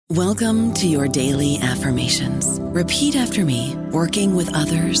Welcome to your daily affirmations. Repeat after me. Working with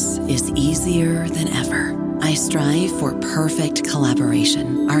others is easier than ever. I strive for perfect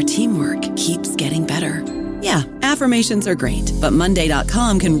collaboration. Our teamwork keeps getting better. Yeah, affirmations are great, but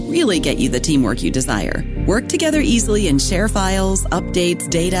Monday.com can really get you the teamwork you desire. Work together easily and share files, updates,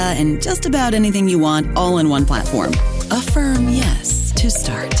 data, and just about anything you want all in one platform. Affirm yes to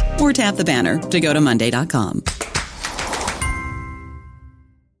start, or tap the banner to go to Monday.com.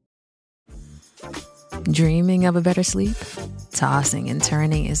 Dreaming of a better sleep? Tossing and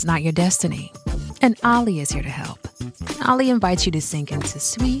turning is not your destiny. And Ollie is here to help. Ollie invites you to sink into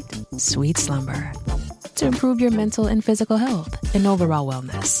sweet, sweet slumber to improve your mental and physical health and overall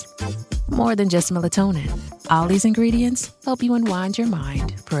wellness. More than just melatonin, Ollie's ingredients help you unwind your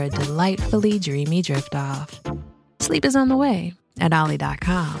mind for a delightfully dreamy drift off. Sleep is on the way at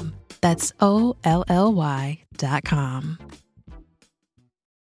Ollie.com. That's OLLY.com.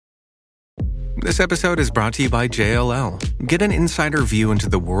 This episode is brought to you by JLL. Get an insider view into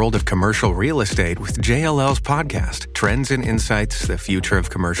the world of commercial real estate with JLL's podcast, Trends and Insights, the Future of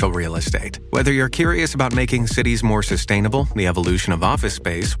Commercial Real Estate. Whether you're curious about making cities more sustainable, the evolution of office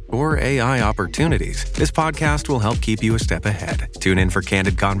space, or AI opportunities, this podcast will help keep you a step ahead. Tune in for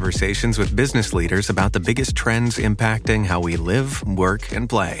candid conversations with business leaders about the biggest trends impacting how we live, work, and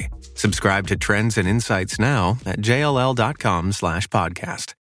play. Subscribe to Trends and Insights now at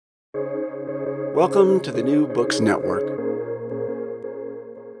jll.com/podcast. Welcome to the New Books Network.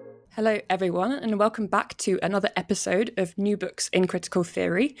 Hello, everyone, and welcome back to another episode of New Books in Critical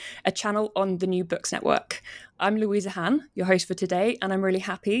Theory, a channel on the New Books Network. I'm Louisa Hahn, your host for today, and I'm really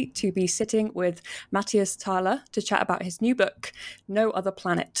happy to be sitting with Matthias Thaler to chat about his new book, No Other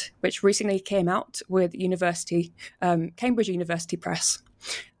Planet, which recently came out with Cambridge University Press.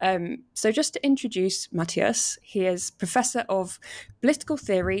 So just to introduce Matthias, he is Professor of Political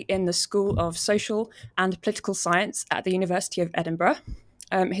Theory in the School of Social and Political Science at the University of Edinburgh.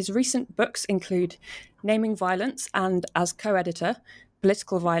 His recent books include Naming Violence and, as co-editor,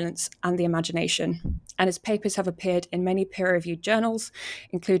 Political Violence and the Imagination. And his papers have appeared in many peer-reviewed journals,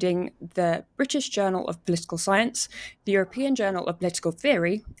 including the British Journal of Political Science, the European Journal of Political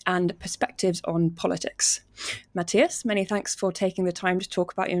Theory, and Perspectives on Politics. Matthias, many thanks for taking the time to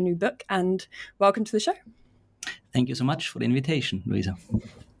talk about your new book, and welcome to the show. Thank you so much for the invitation, Louisa.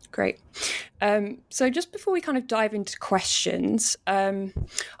 Great. So just before we kind of dive into questions, I'll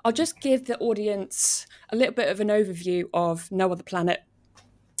just give the audience a little bit of an overview of No Other Planet,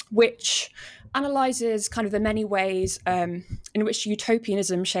 which analyzes kind of the many ways in which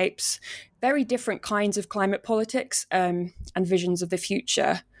utopianism shapes very different kinds of climate politics and visions of the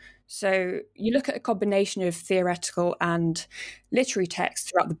future. So you look at a combination of theoretical and literary texts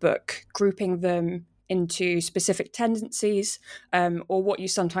throughout the book, grouping them into specific tendencies, or what you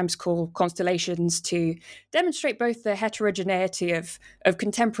sometimes call constellations, to demonstrate both the heterogeneity of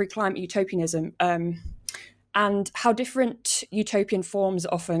contemporary climate utopianism and how different utopian forms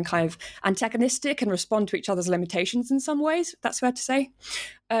are often kind of antagonistic and respond to each other's limitations in some ways, if that's fair to say.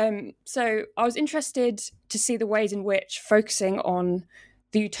 So I was interested to see the ways in which focusing on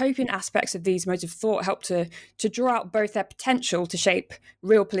the utopian aspects of these modes of thought help to draw out both their potential to shape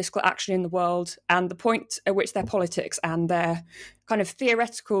real political action in the world and the point at which their politics and their kind of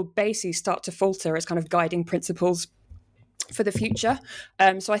theoretical bases start to falter as kind of guiding principles for the future.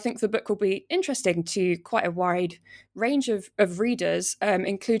 So I think the book will be interesting to quite a wide range of readers,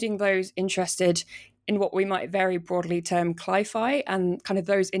 including those interested in what we might very broadly term cli-fi, and kind of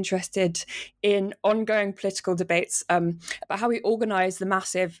those interested in ongoing political debates about how we organise the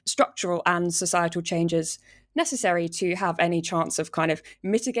massive structural and societal changes necessary to have any chance of kind of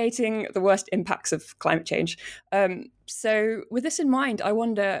mitigating the worst impacts of climate change. So with this in mind, I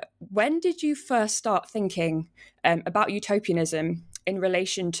wonder, when did you first start thinking about utopianism in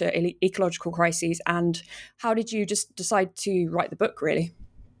relation to ecological crises, and how did you just decide to write the book, really?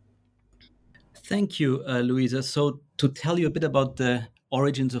 Thank you, Louisa. So to tell you a bit about the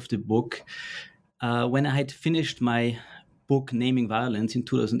origins of the book, when I had finished my book, Naming Violence, in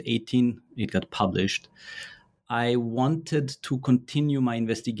 2018, it got published, I wanted to continue my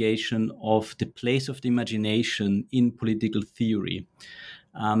investigation of the place of the imagination in political theory.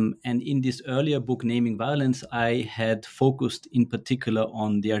 And in this earlier book, Naming Violence, I had focused in particular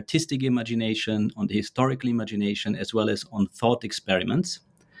on the artistic imagination, on the historical imagination, as well as on thought experiments.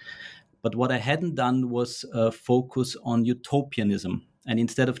 But what I hadn't done was focus on utopianism. And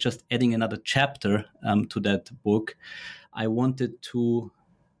instead of just adding another chapter to that book, I wanted to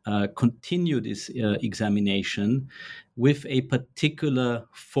continue this examination with a particular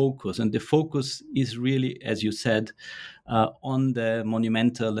focus. And the focus is really, as you said, on the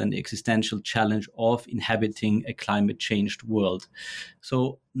monumental and existential challenge of inhabiting a climate changed world.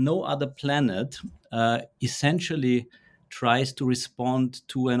 So No Other Planet essentially tries to respond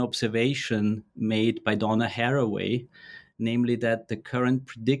to an observation made by Donna Haraway, namely that the current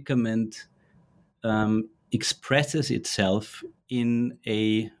predicament expresses itself in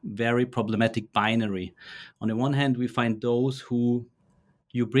a very problematic binary. On the one hand, we find those who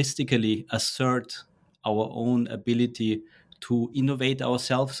hubristically assert our own ability to innovate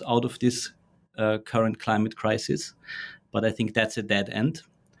ourselves out of this current climate crisis, but I think that's a dead end.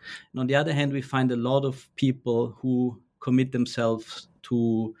 And on the other hand, we find a lot of people who commit themselves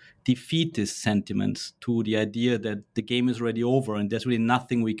to defeatist sentiments, to the idea that the game is already over and there's really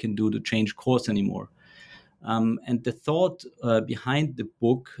nothing we can do to change course anymore. And the thought behind the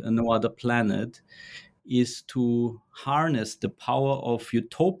book, No Other Planet, is to harness the power of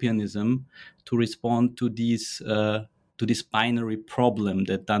utopianism to respond to this binary problem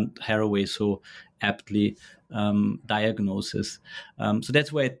that Dan Haraway so aptly diagnoses. So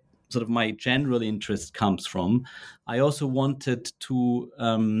that's where sort of my general interest comes from. I also wanted to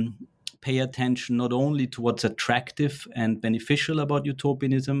pay attention not only to what's attractive and beneficial about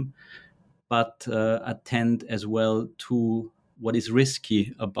utopianism, but attend as well to what is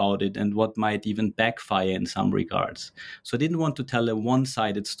risky about it and what might even backfire in some regards. So I didn't want to tell a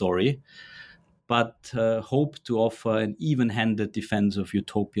one-sided story, but hope to offer an even-handed defense of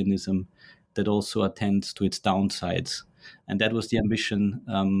utopianism that also attends to its downsides. And that was the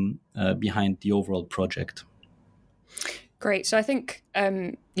ambition behind the overall project. Great. So I think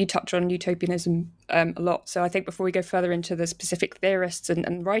you touch on utopianism a lot. So I think before we go further into the specific theorists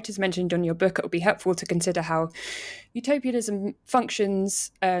and writers mentioned on your book, it would be helpful to consider how utopianism functions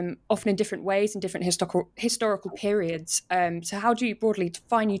often in different ways in different historical periods. So how do you broadly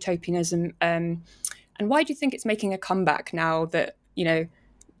define utopianism, and why do you think it's making a comeback now that,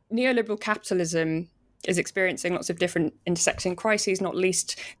 neoliberal capitalism is experiencing lots of different intersecting crises, not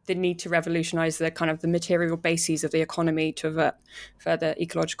least the need to revolutionize the kind of the material bases of the economy to avert further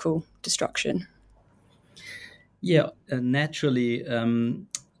ecological destruction? Yeah, naturally,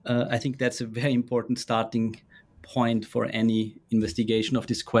 I think that's a very important starting point for any investigation of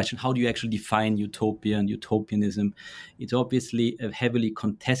this question. How do you actually define utopia and utopianism? It's obviously a heavily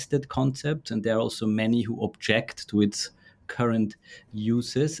contested concept, and there are also many who object to its current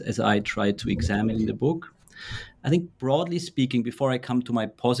uses, as I try to examine in the book. I think broadly speaking, before I come to my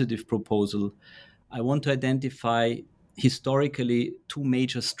positive proposal, I want to identify historically two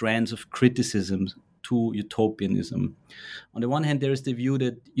major strands of criticism to utopianism. On the one hand, there is the view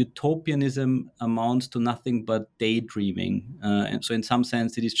that utopianism amounts to nothing but daydreaming. And so in some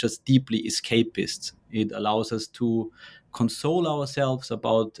sense, it is just deeply escapist. It allows us to console ourselves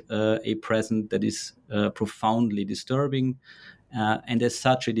about a present that is profoundly disturbing. And as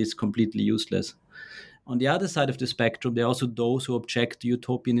such, it is completely useless. On the other side of the spectrum, there are also those who object to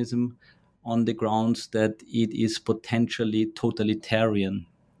utopianism on the grounds that it is potentially totalitarian.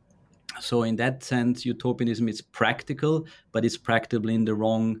 So in that sense, utopianism is practical, but it's practical in the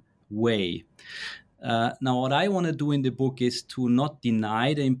wrong way. Now, what I want to do in the book is to not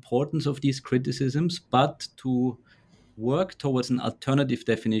deny the importance of these criticisms, but to work towards an alternative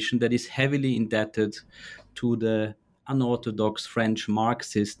definition that is heavily indebted to the unorthodox French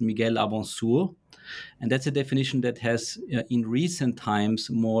Marxist Miguel Abensour. And that's a definition that has, in recent times,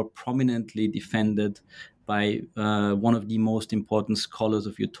 more prominently defended by one of the most important scholars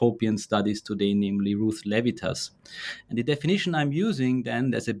of utopian studies today, namely Ruth Levitas. And the definition I'm using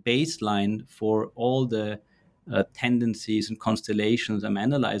then as a baseline for all the tendencies and constellations I'm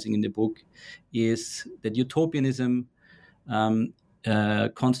analyzing in the book is that utopianism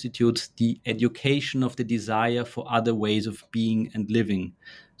constitutes the education of the desire for other ways of being and living.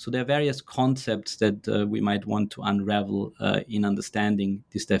 So there are various concepts that we might want to unravel in understanding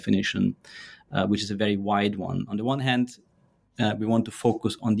this definition, which is a very wide one. On the one hand, we want to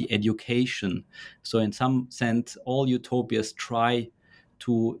focus on the education. So in some sense, all utopias try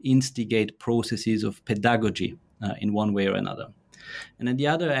to instigate processes of pedagogy in one way or another. And then the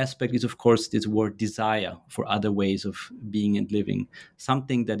other aspect is, of course, this word desire for other ways of being and living,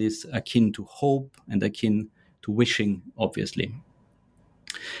 something that is akin to hope and akin to wishing, obviously.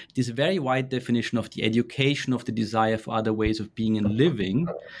 This very wide definition of the education of the desire for other ways of being and living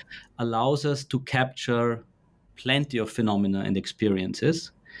allows us to capture plenty of phenomena and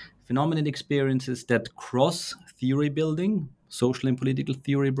experiences that cross theory building, social and political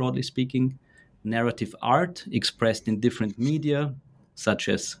theory, broadly speaking, narrative art expressed in different media, such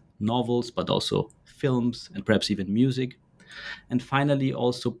as novels, but also films and perhaps even music. And finally,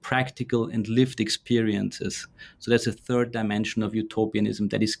 also practical and lived experiences. So that's a third dimension of utopianism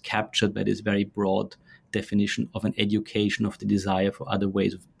that is captured by this very broad definition of an education of the desire for other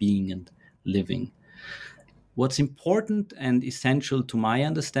ways of being and living. What's important and essential to my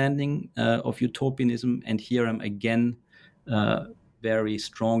understanding of utopianism, and here I'm again very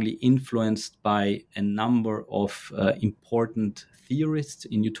strongly influenced by a number of important theorists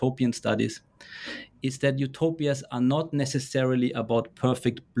in utopian studies, is that utopias are not necessarily about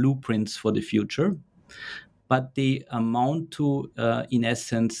perfect blueprints for the future, but they amount to, in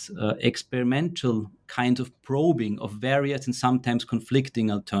essence, experimental kinds of probing of various and sometimes conflicting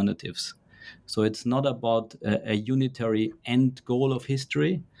alternatives. So it's not about a unitary end goal of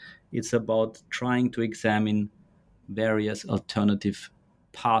history. It's about trying to examine various alternative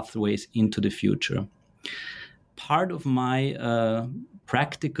pathways into the future. Part of my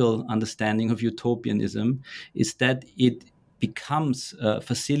practical understanding of utopianism is that it becomes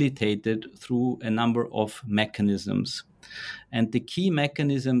facilitated through a number of mechanisms. And the key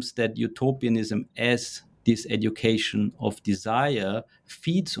mechanisms that utopianism as this education of desire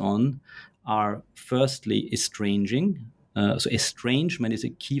feeds on are firstly estranging. So estrangement is a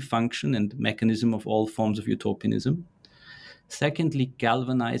key function and mechanism of all forms of utopianism. Secondly,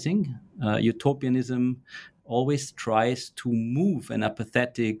 galvanizing. Utopianism always tries to move an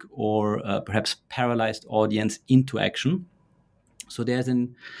apathetic or perhaps paralyzed audience into action. So there's a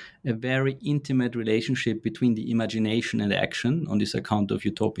very intimate relationship between the imagination and action on this account of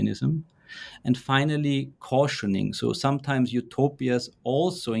utopianism. And finally, cautioning. So sometimes utopias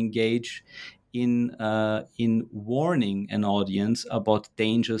also engage in warning an audience about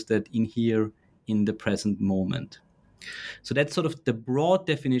dangers that inhere in the present moment. So that's sort of the broad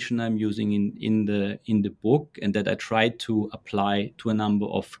definition I'm using in the book, and that I tried to apply to a number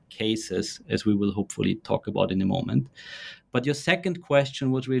of cases, as we will hopefully talk about in a moment. But your second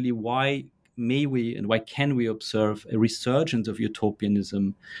question was really why may we and why can we observe a resurgence of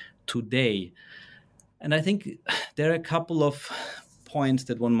utopianism today? And I think there are a couple of points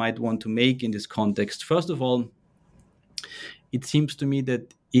that one might want to make in this context. First of all, it seems to me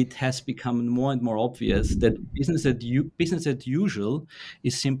that it has become more and more obvious that business as usual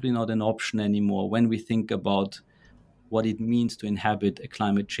is simply not an option anymore when we think about what it means to inhabit a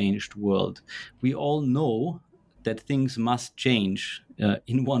climate-changed world. We all know that things must change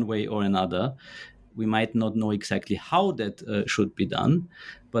in one way or another. We might not know exactly how that should be done,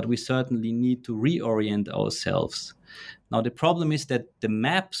 but we certainly need to reorient ourselves. Now, the problem is that the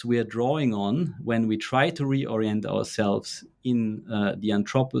maps we are drawing on when we try to reorient ourselves in the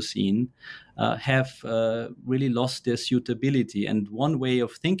Anthropocene have really lost their suitability. And one way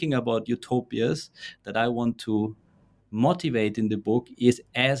of thinking about utopias that I want to motivate in the book is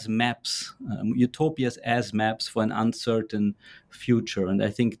as maps, utopias as maps for an uncertain future. And I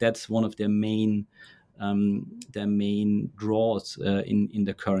think that's one of their main draws in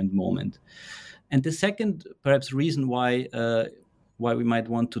the current moment. And the second, perhaps, reason why we might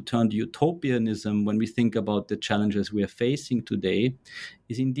want to turn to utopianism when we think about the challenges we are facing today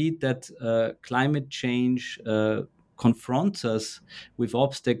is indeed that climate change confronts us with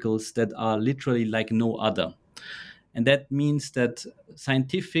obstacles that are literally like no other. And that means that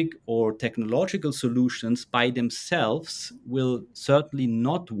scientific or technological solutions by themselves will certainly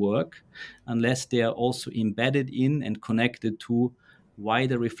not work unless they are also embedded in and connected to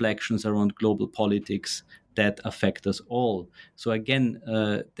wider reflections around global politics that affect us all. So again,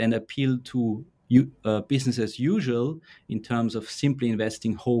 then appeal to business as usual in terms of simply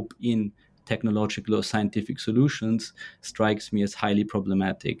investing hope in technological or scientific solutions strikes me as highly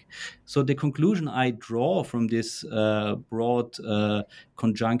problematic. So the conclusion I draw from this broad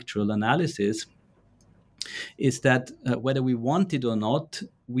conjunctural analysis is that whether we want it or not,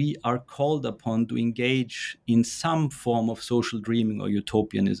 we are called upon to engage in some form of social dreaming or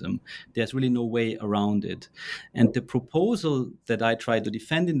utopianism. There's really no way around it. And the proposal that I try to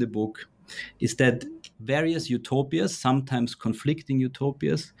defend in the book is that various utopias, sometimes conflicting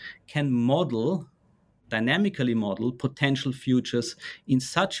utopias, can dynamically model potential futures in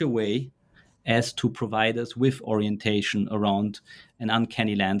such a way as to provide us with orientation around an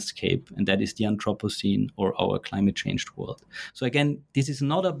uncanny landscape, and that is the Anthropocene or our climate-changed world. So again, this is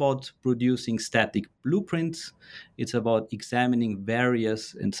not about producing static blueprints. It's about examining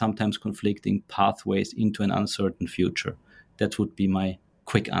various and sometimes conflicting pathways into an uncertain future. That would be my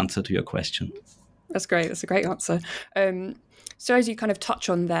quick answer to your question. That's great. That's a great answer. So as you kind of touch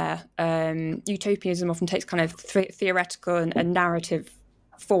on there, utopianism often takes kind of theoretical and narrative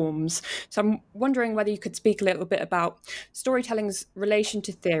about forms. So I'm wondering whether you could speak a little bit about storytelling's relation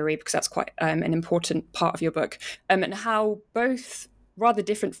to theory, because that's quite an important part of your book, and how both rather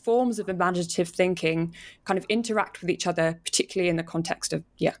different forms of imaginative thinking kind of interact with each other, particularly in the context of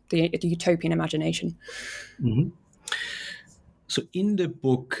the utopian imagination. Mm-hmm. So in the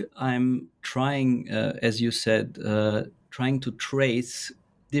book, I'm trying, as you said, trying to trace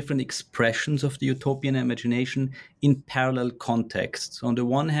different expressions of the utopian imagination in parallel contexts. On the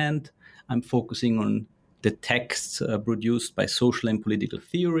one hand, I'm focusing on the texts produced by social and political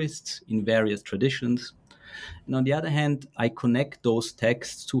theorists in various traditions. And on the other hand, I connect those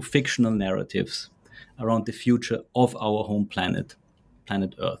texts to fictional narratives around the future of our home planet,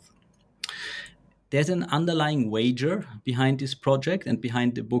 planet Earth. There's an underlying wager behind this project and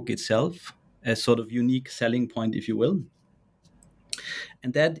behind the book itself, a sort of unique selling point, if you will.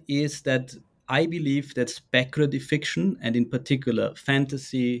 And that is that I believe that speculative fiction, and in particular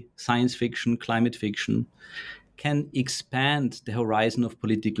fantasy, science fiction, climate fiction, can expand the horizon of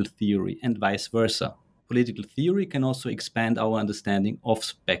political theory and vice versa. Political theory can also expand our understanding of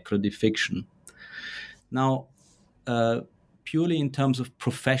speculative fiction. Now, purely in terms of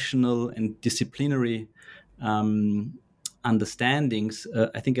professional and disciplinary understandings,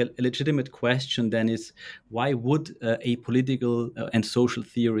 I think a legitimate question then is, why would a political and social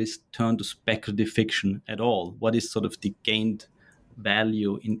theorist turn to speculative fiction at all? What is sort of the gained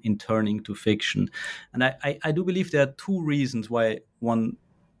value in turning to fiction? And I do believe there are two reasons why one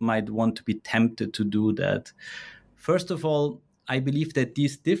might want to be tempted to do that. First of all, I believe that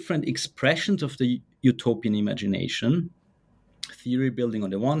these different expressions of the utopian imagination, theory building on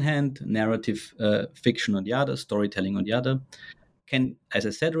the one hand, narrative fiction on the other, storytelling on the other, can, as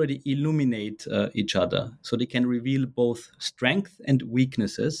I said already, illuminate each other. So they can reveal both strength and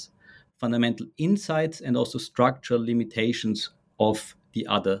weaknesses, fundamental insights, and also structural limitations of the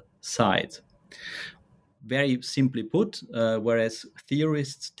other side. Very simply put, whereas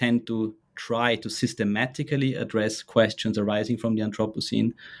theorists tend to try to systematically address questions arising from the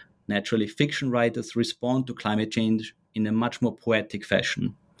Anthropocene, naturally fiction writers respond to climate change in a much more poetic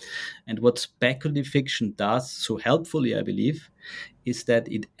fashion. And what speculative fiction does so helpfully, I believe, is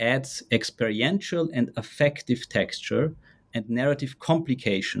that it adds experiential and affective texture and narrative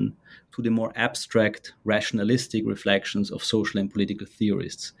complication to the more abstract, rationalistic reflections of social and political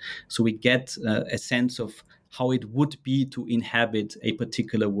theorists. So we get a sense of how it would be to inhabit a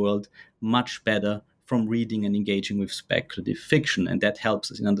particular world much better from reading and engaging with speculative fiction. And that helps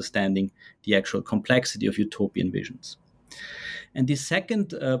us in understanding the actual complexity of utopian visions. And the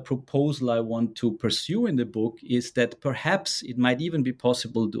second proposal I want to pursue in the book is that perhaps it might even be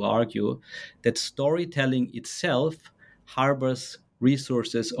possible to argue that storytelling itself harbors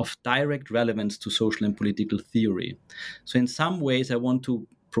resources of direct relevance to social and political theory. So in some ways, I want to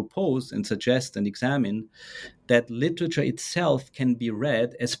propose and suggest and examine that literature itself can be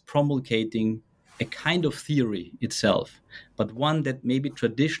read as promulgating a kind of theory itself, but one that maybe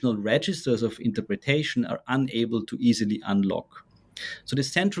traditional registers of interpretation are unable to easily unlock. So the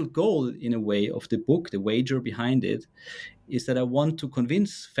central goal, in a way, of the book, the wager behind it, is that I want to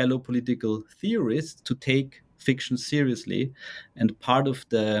convince fellow political theorists to take fiction seriously. And part of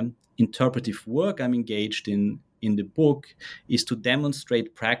the interpretive work I'm engaged in the book is to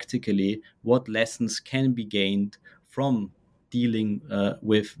demonstrate practically what lessons can be gained from dealing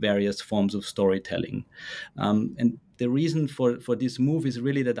with various forms of storytelling. And the reason for this move is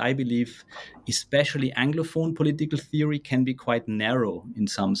really that I believe especially Anglophone political theory can be quite narrow in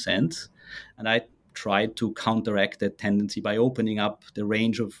some sense. And I try to counteract that tendency by opening up the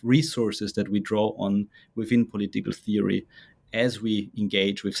range of resources that we draw on within political theory as we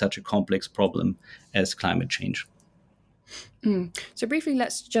engage with such a complex problem as climate change. So briefly,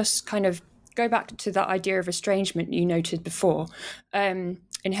 let's just kind of go back to that idea of estrangement you noted before, in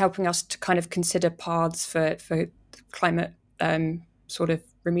helping us to kind of consider paths for climate sort of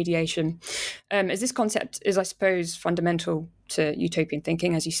remediation. As this concept is, I suppose, fundamental to utopian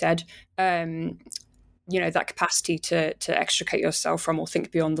thinking, as you said, that capacity to extricate yourself from or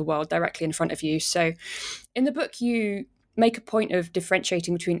think beyond the world directly in front of you. So in the book, you make a point of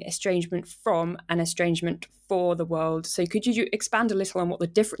differentiating between estrangement from and estrangement for the world. So could you expand a little on what the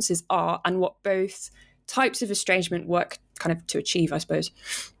differences are and what both types of estrangement work kind of to achieve, I suppose?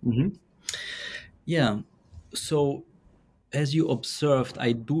 Mm-hmm. Yeah. So as you observed,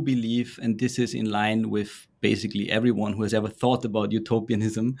 I do believe, and this is in line with basically everyone who has ever thought about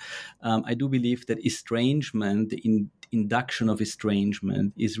utopianism, I do believe that estrangement, the induction of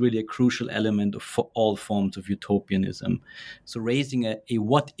estrangement, is really a crucial element of all forms of utopianism. So raising a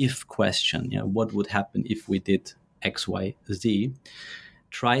what-if question, what would happen if we did X, Y, Z,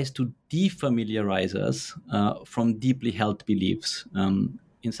 tries to defamiliarize us from deeply held beliefs.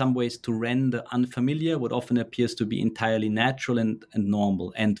 In some ways, to render unfamiliar what often appears to be entirely natural and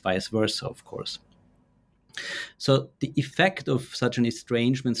normal, and vice versa, of course. So the effect of such an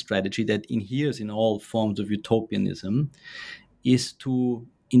estrangement strategy that inheres in all forms of utopianism is to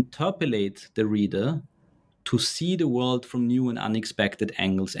interpolate the reader to see the world from new and unexpected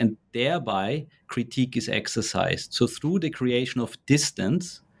angles, and thereby critique is exercised. So through the creation of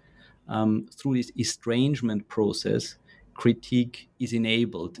distance, through this estrangement process, critique is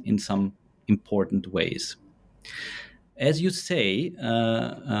enabled in some important ways. As you say,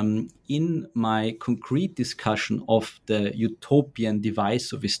 in my concrete discussion of the utopian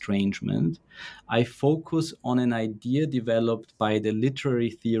device of estrangement, I focus on an idea developed by the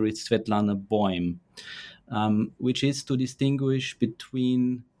literary theorist Svetlana Boym, which is to distinguish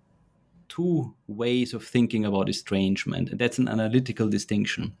between two ways of thinking about estrangement. And that's an analytical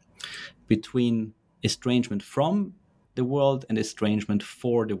distinction between estrangement from the world and estrangement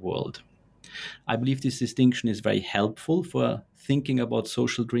for the world. I believe this distinction is very helpful for thinking about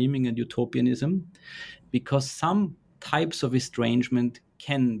social dreaming and utopianism, because some types of estrangement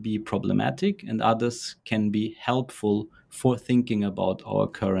can be problematic and others can be helpful for thinking about our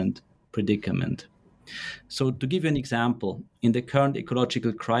current predicament. So to give you an example, in the current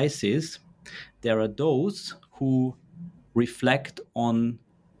ecological crisis, there are those who reflect on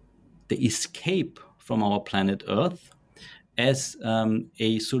the escape from our planet Earth as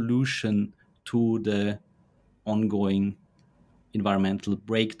a solution to the ongoing environmental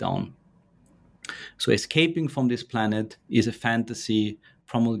breakdown. So escaping from this planet is a fantasy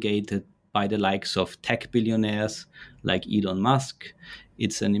promulgated by the likes of tech billionaires like Elon Musk.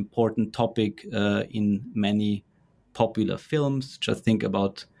 It's an important topic in many popular films. Just think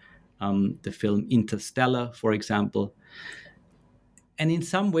about the film Interstellar, for example. And in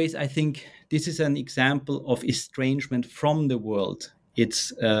some ways, I think this is an example of estrangement from the world.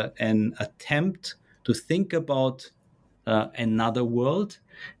 It's an attempt to think about another world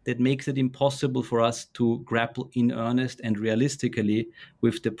that makes it impossible for us to grapple in earnest and realistically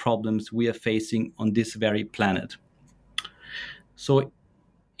with the problems we are facing on this very planet. So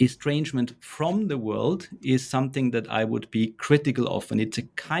estrangement from the world is something that I would be critical of, and it's a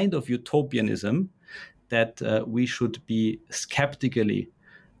kind of utopianism that we should be skeptically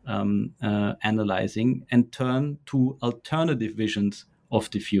analyzing and turn to alternative visions of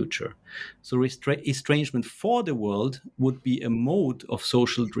the future. So estrangement for the world would be a mode of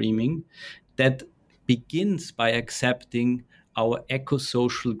social dreaming that begins by accepting our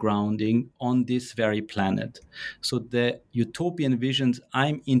eco-social grounding on this very planet. So the utopian visions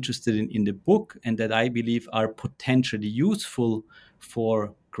I'm interested in the book, and that I believe are potentially useful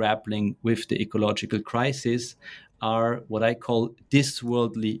for grappling with the ecological crisis, are what I call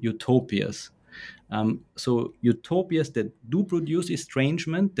disworldly utopias. So utopias that do produce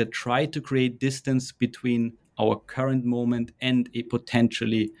estrangement, that try to create distance between our current moment and a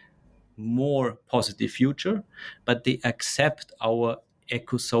potentially more positive future, but they accept our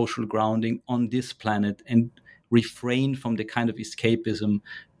eco-social grounding on this planet and refrain from the kind of escapism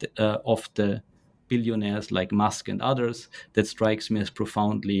of the billionaires like Musk and others that strikes me as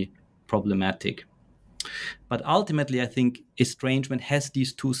profoundly problematic. But ultimately, I think estrangement has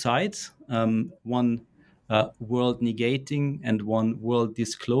these two sides, one world negating and one world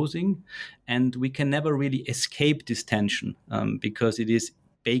disclosing, and we can never really escape this tension because it is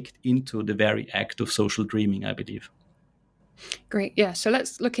baked into the very act of social dreaming, I believe. Great. Yeah. So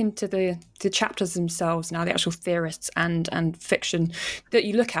let's look into the chapters themselves now, the actual theorists and fiction that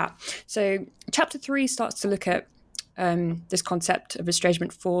you look at. So chapter 3 starts to look at this concept of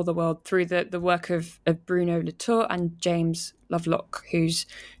estrangement for the world through the work of Bruno Latour and James Lovelock, whose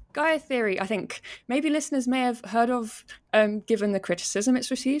Gaia theory, I think maybe listeners may have heard of, given the criticism it's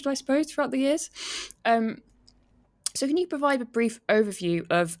received, I suppose, throughout the years. So can you provide a brief overview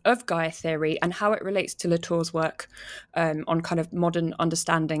of Gaia theory and how it relates to Latour's work on kind of modern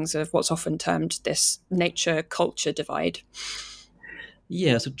understandings of what's often termed this nature-culture divide?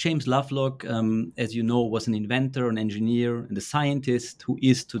 Yeah, so James Lovelock, as you know, was an inventor, an engineer, and a scientist who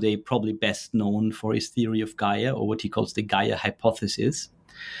is today probably best known for his theory of Gaia, or what he calls the Gaia hypothesis.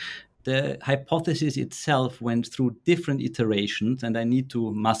 The hypothesis itself went through different iterations, and I need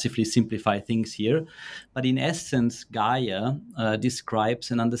to massively simplify things here. But in essence, Gaia describes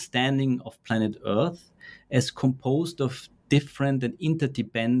an understanding of planet Earth as composed of different and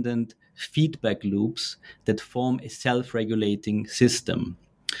interdependent feedback loops that form a self-regulating system.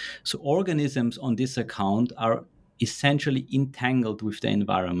 So organisms on this account are essentially entangled with the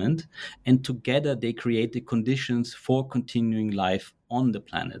environment, and together they create the conditions for continuing life on the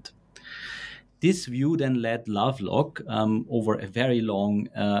planet. This view then led Lovelock, over a very long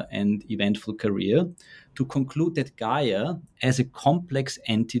and eventful career, to conclude that Gaia, as a complex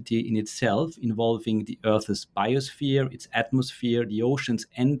entity in itself, involving the Earth's biosphere, its atmosphere, the oceans,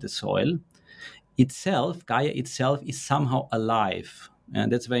 and the soil, Gaia itself is somehow alive.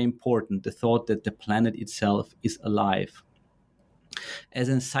 And that's very important, the thought that the planet itself is alive. As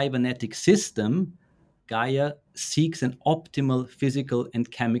a cybernetic system, Gaia seeks an optimal physical and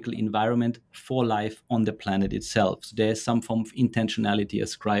chemical environment for life on the planet itself. So there is some form of intentionality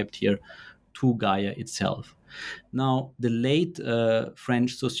ascribed here to Gaia itself. Now, the late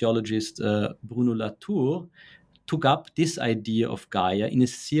French sociologist Bruno Latour took up this idea of Gaia in a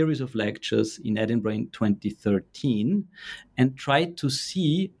series of lectures in Edinburgh in 2013 and tried to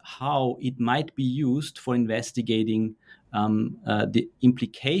see how it might be used for investigating the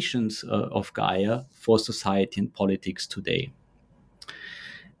implications of Gaia for society and politics today.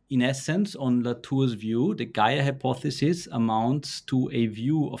 In essence, on Latour's view, the Gaia hypothesis amounts to a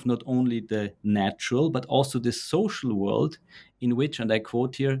view of not only the natural, but also the social world in which, and I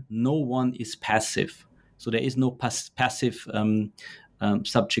quote here, no one is passive. So there is no passive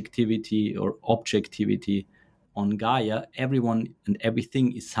subjectivity or objectivity on Gaia. Everyone and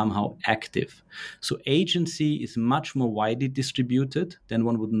everything is somehow active. So agency is much more widely distributed than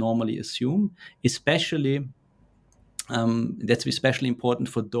one would normally assume, especially that's especially important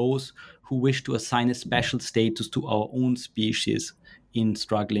for those who wish to assign a special status to our own species in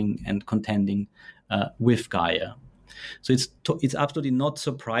struggling and contending with Gaia. So it's absolutely not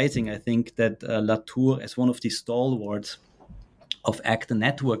surprising, I think, that Latour, as one of the stalwarts of actor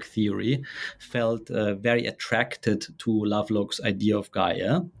network theory, felt very attracted to Lovelock's idea of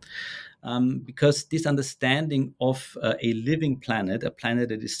Gaia. Because this understanding of a living planet, a planet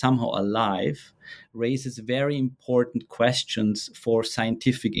that is somehow alive, raises very important questions for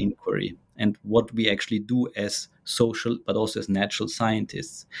scientific inquiry and what we actually do as social but also as natural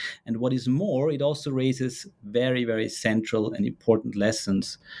scientists. And what is more, it also raises very, very central and important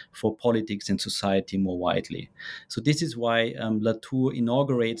lessons for politics and society more widely. So this is why Latour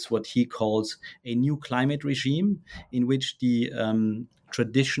inaugurates what he calls a new climate regime, in which the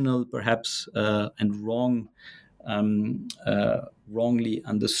traditional, perhaps, and wrongly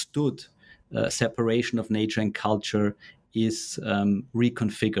understood separation of nature and culture is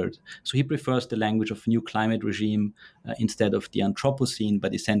reconfigured. So he prefers the language of new climate regime instead of the Anthropocene,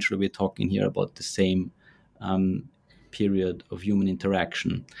 but essentially we're talking here about the same period of human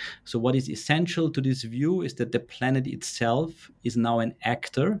interaction. So what is essential to this view is that the planet itself is now an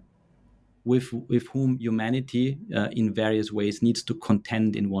actor with whom humanity in various ways needs to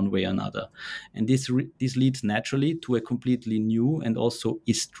contend in one way or another. And this leads naturally to a completely new and also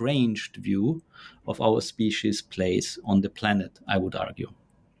estranged view of our species' place on the planet, I would argue.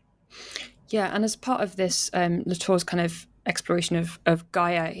 Yeah, and as part of this, Latour's kind of exploration of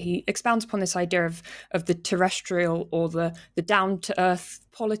Gaia, he expounds upon this idea of the terrestrial or the down-to-earth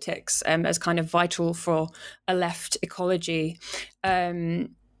politics as kind of vital for a left ecology.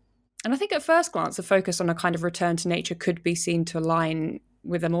 And I think at first glance, the focus on a kind of return to nature could be seen to align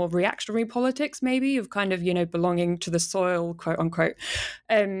with a more reactionary politics, maybe, of kind of, belonging to the soil, quote unquote.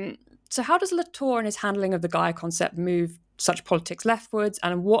 So how does Latour and his handling of the Gaia concept move such politics leftwards,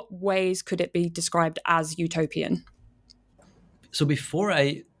 and in what ways could it be described as utopian? So before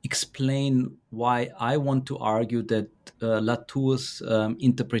I explain why I want to argue that Latour's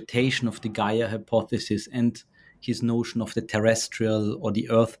interpretation of the Gaia hypothesis and his notion of the terrestrial or the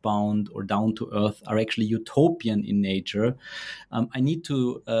earthbound or down to earth are actually utopian in nature, I need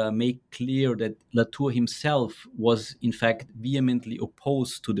to make clear that Latour himself was in fact vehemently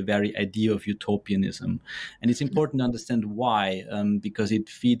opposed to the very idea of utopianism. And it's important to understand why, because it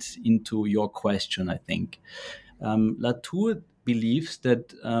feeds into your question, I think. Latour believes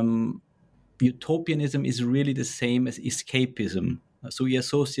that utopianism is really the same as escapism. So he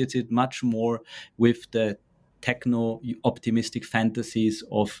associates it much more with the techno-optimistic fantasies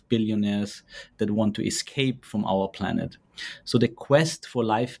of billionaires that want to escape from our planet. So the quest for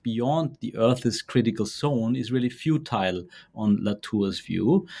life beyond the Earth's critical zone is really futile on Latour's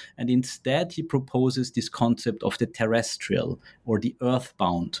view, and instead he proposes this concept of the terrestrial or the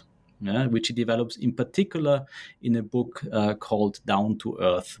earthbound, which he develops in particular in a book called Down to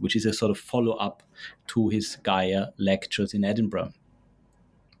Earth, which is a sort of follow-up to his Gaia lectures in Edinburgh.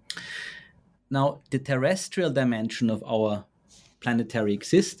 Now, the terrestrial dimension of our planetary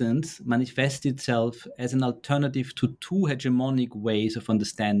existence manifests itself as an alternative to two hegemonic ways of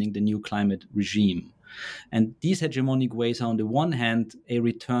understanding the new climate regime. And these hegemonic ways are, on the one hand, a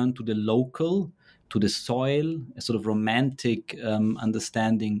return to the local, to the soil, a sort of romantic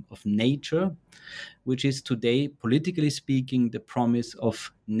understanding of nature, which is today, politically speaking, the promise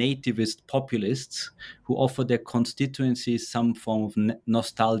of nativist populists who offer their constituencies some form of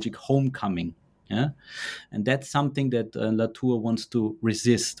nostalgic homecoming. Yeah? And that's something that Latour wants to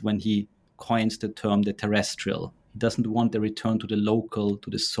resist when he coins the term the terrestrial. He doesn't want a return to the local, to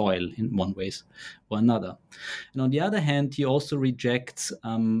the soil in one way or another. And on the other hand, he also rejects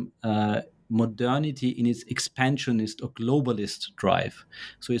modernity in its expansionist or globalist drive.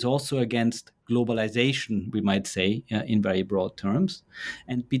 So he's also against globalization, we might say, in very broad terms.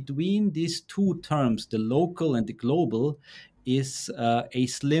 And between these two terms, the local and the global, is a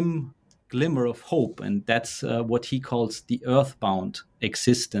slim glimmer of hope, and that's what he calls the earthbound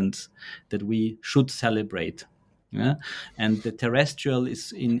existence that we should celebrate. Yeah? And the terrestrial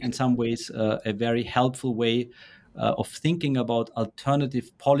is in some ways a very helpful way of thinking about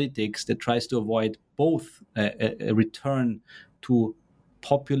alternative politics that tries to avoid both a return to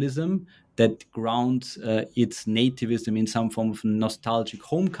populism that grounds its nativism in some form of nostalgic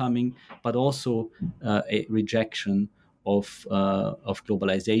homecoming, but also a rejection of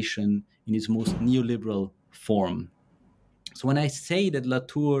globalization in its most neoliberal form. So when I say that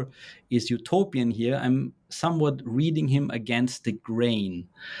Latour is utopian here, I'm somewhat reading him against the grain.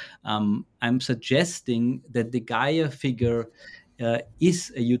 I'm suggesting that the Gaia figure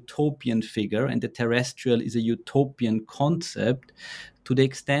is a utopian figure, and the terrestrial is a utopian concept to the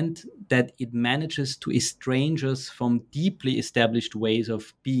extent that it manages to estrange us from deeply established ways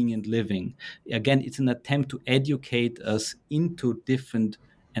of being and living. Again, it's an attempt to educate us into different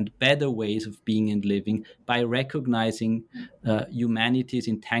and better ways of being and living by recognizing humanity's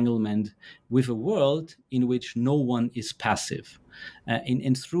entanglement with a world in which no one is passive.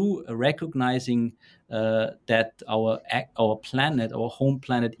 And through recognizing that our planet, our home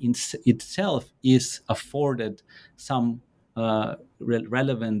planet itself is afforded some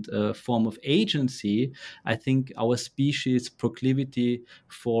relevant form of agency, I think our species' proclivity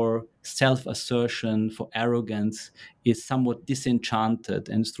for self-assertion, for arrogance, is somewhat disenchanted.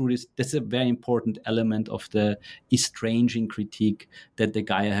 And through this, that's a very important element of the estranging critique that the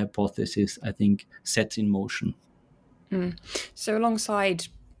Gaia hypothesis, I think, sets in motion. So alongside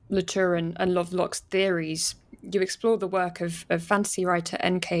Latour and Lovelock's theories, you explore the work of fantasy writer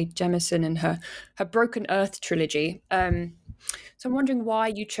N.K. Jemisin and her Broken Earth trilogy. So I'm wondering why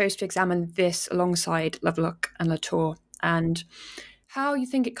you chose to examine this alongside Lovelock and Latour, and how you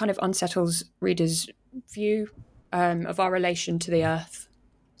think it kind of unsettles readers' view of our relation to the Earth.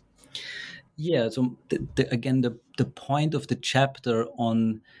 Yeah, so again, the point of the chapter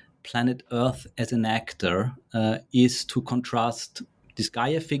on planet Earth as an actor is to contrast this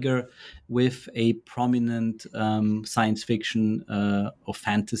Gaia figure with a prominent science fiction or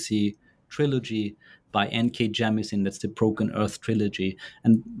fantasy trilogy by N.K. Jemisin. That's the Broken Earth trilogy.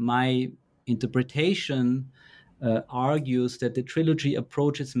 And my interpretation argues that the trilogy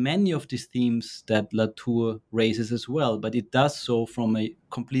approaches many of these themes that Latour raises as well, but it does so from a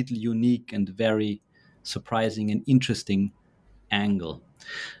completely unique and very surprising and interesting angle.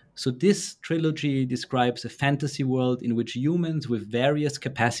 So this trilogy describes a fantasy world in which humans with various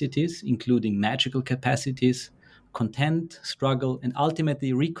capacities, including magical capacities, contend, struggle, and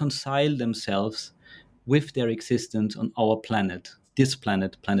ultimately reconcile themselves with their existence on our planet, this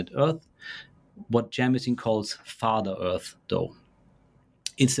planet, planet Earth, what Jemisin calls Father Earth, though.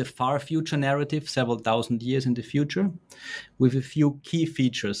 It's a far future narrative, several thousand years in the future, with a few key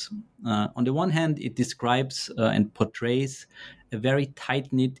features. On the one hand, it describes and portrays a very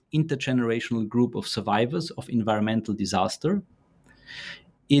tight-knit intergenerational group of survivors of environmental disaster.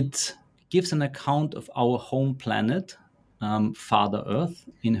 It gives an account of our home planet, Father Earth,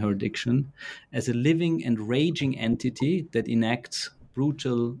 in her diction, as a living and raging entity that enacts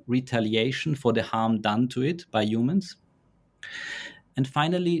brutal retaliation for the harm done to it by humans. And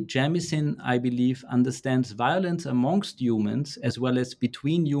finally, Jemisin, I believe, understands violence amongst humans as well as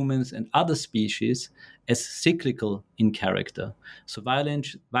between humans and other species as cyclical in character. So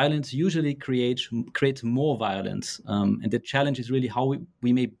violence usually creates more violence. And the challenge is really how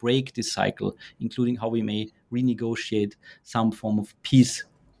we may break this cycle, including how we may renegotiate some form of peace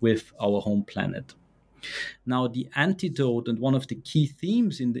with our home planet. Now, the antidote and one of the key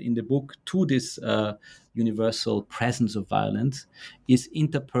themes in the book to this universal presence of violence is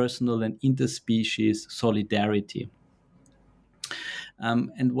interpersonal and interspecies solidarity.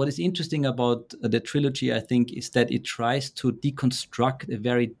 And what is interesting about the trilogy, I think, is that it tries to deconstruct a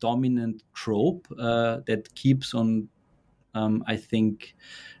very dominant trope that keeps on, I think,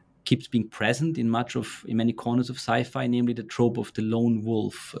 keeps being present in many corners of sci-fi, namely the trope of the lone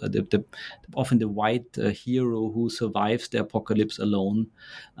wolf, often the white hero who survives the apocalypse alone.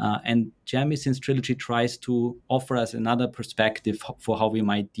 And Jamiesin's trilogy tries to offer us another perspective for how we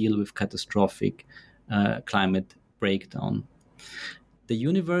might deal with catastrophic climate breakdown. The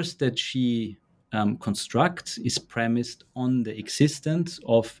universe that she constructs is premised on the existence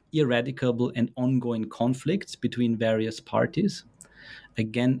of ineradicable and ongoing conflicts between various parties.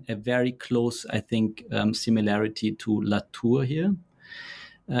 Again, a very close, I think, similarity to Latour here.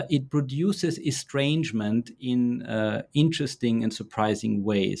 It produces estrangement in interesting and surprising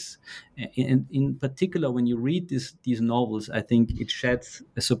ways. In particular, when you read these novels, I think it sheds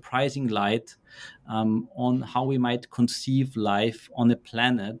a surprising light on how we might conceive life on a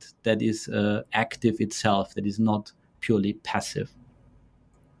planet that is active itself, that is not purely passive.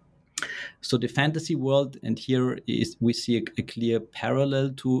 So the fantasy world, and here we see a clear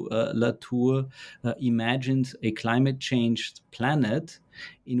parallel to Latour, imagines a climate-changed planet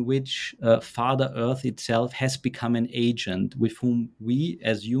in which Father Earth itself has become an agent with whom we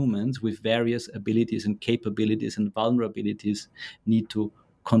as humans, with various abilities and capabilities and vulnerabilities, need to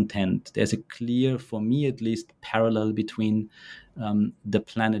contend. There's a clear, for me at least, parallel between the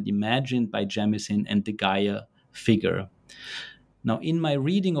planet imagined by Jamiesin and the Gaia figure. Now, in my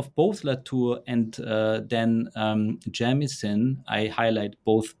reading of both Latour and then Jamiesin, I highlight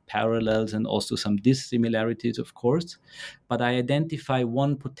both parallels and also some dissimilarities, of course, but I identify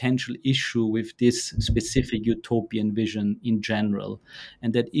one potential issue with this specific utopian vision in general.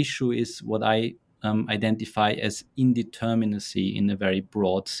 And that issue is what I identify as indeterminacy in a very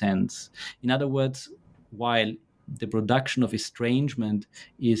broad sense. In other words, while the production of estrangement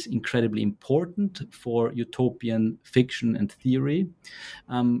is incredibly important for utopian fiction and theory,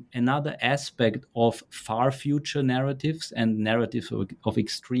 another aspect of far future narratives and narratives of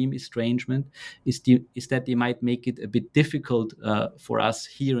extreme estrangement is that they might make it a bit difficult for us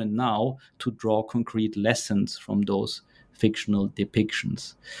here and now to draw concrete lessons from those fictional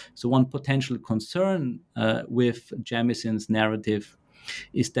depictions. So one potential concern with Jamiesin's narrative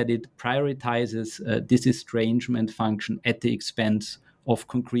is that it prioritizes this estrangement function at the expense of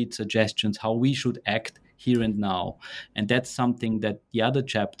concrete suggestions how we should act here and now. And that's something that the other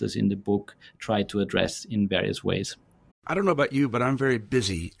chapters in the book try to address in various ways. I don't know about you, but I'm very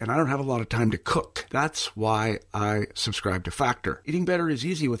busy and I don't have a lot of time to cook. That's why I subscribe to Factor. Eating better is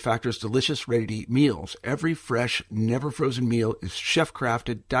easy with Factor's delicious, ready-to-eat meals. Every fresh, never frozen meal is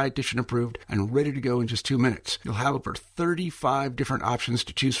chef-crafted, dietitian approved, and ready to go in just 2 minutes. You'll have over 35 different options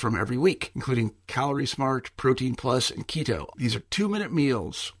to choose from every week, including Calorie Smart, Protein Plus, and Keto. These are 2-minute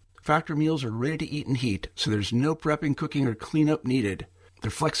meals. Factor meals are ready to eat and heat, so there's no prepping, cooking, or cleanup needed. They're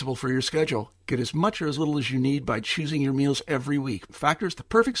flexible for your schedule. Get as much or as little as you need by choosing your meals every week. Factor is the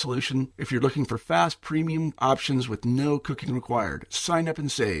perfect solution if you're looking for fast, premium options with no cooking required. Sign up and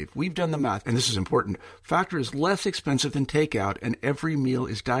save. We've done the math, and this is important. Factor is less expensive than takeout, and every meal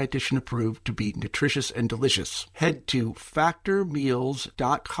is dietitian approved to be nutritious and delicious. Head to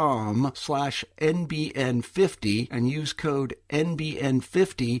factormeals.com/NBN50 and use code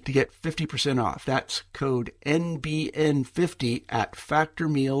NBN50 to get 50% off. That's code NBN50 at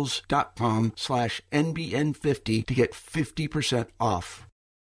factormeals.com/NBN50 to get 50% off.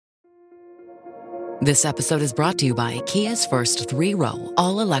 This episode is brought to you by Kia's first 3-row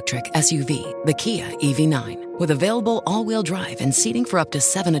all-electric SUV, the Kia EV9, with available all-wheel drive and seating for up to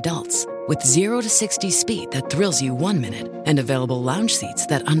 7 adults, with 0 to 60 speed that thrills you 1 minute and available lounge seats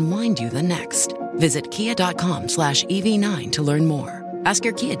that unwind you the next. Visit kia.com/EV9 to learn more. Ask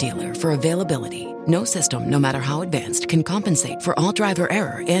your Kia dealer for availability. No system, no matter how advanced, can compensate for all driver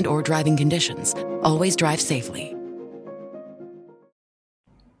error and or driving conditions. Always drive safely.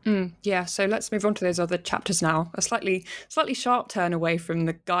 Yeah, so let's move on to those other chapters now. A slightly sharp turn away from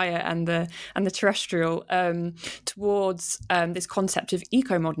the Gaia and the terrestrial towards this concept of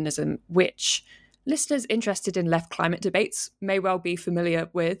eco-modernism, which listeners interested in left climate debates may well be familiar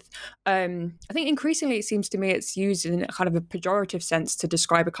with. I think increasingly it seems to me it's used in a kind of a pejorative sense to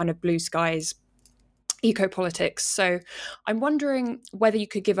describe a kind of blue skies eco-politics. So I'm wondering whether you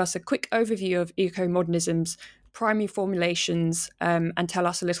could give us a quick overview of eco-modernism's primary formulations and tell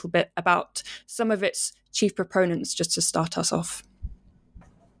us a little bit about some of its chief proponents, just to start us off.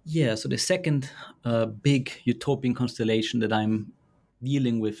 Yeah, so the second big utopian constellation that I'm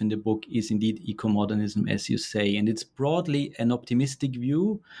dealing with in the book is indeed eco-modernism, as you say. And it's broadly an optimistic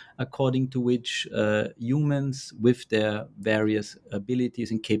view according to which humans with their various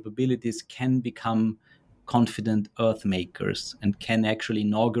abilities and capabilities can become confident earth makers and can actually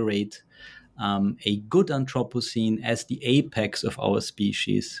inaugurate a good Anthropocene as the apex of our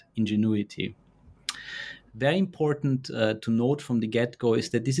species' ingenuity. Very important to note from the get-go is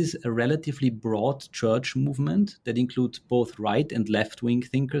that this is a relatively broad church movement that includes both right and left-wing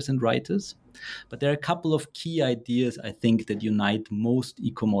thinkers and writers. But there are a couple of key ideas, I think, that unite most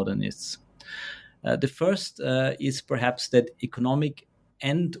eco-modernists. The first is perhaps that economic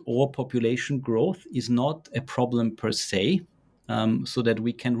and or population growth is not a problem per se, so that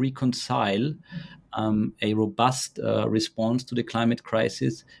we can reconcile a robust response to the climate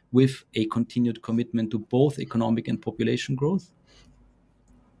crisis with a continued commitment to both economic and population growth.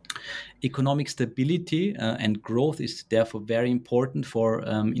 Economic stability and growth is therefore very important for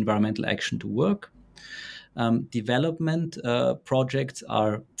environmental action to work. Development projects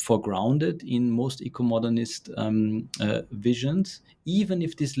are foregrounded in most eco-modernist visions, even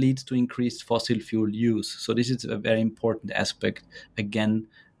if this leads to increased fossil fuel use. So this is a very important aspect. Again,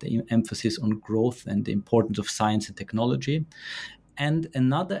 the emphasis on growth and the importance of science and technology. And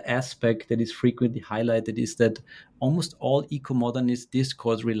another aspect that is frequently highlighted is that almost all eco-modernist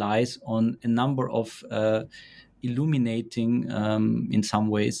discourse relies on a number of illuminating, in some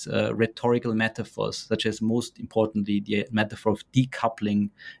ways, rhetorical metaphors, such as, most importantly, the metaphor of decoupling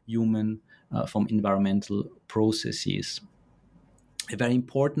human from environmental processes. A very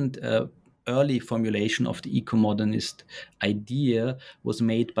important early formulation of the eco-modernist idea was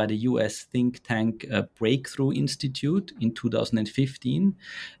made by the US think tank Breakthrough Institute in 2015.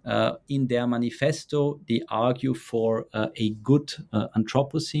 In their manifesto, they argue for a good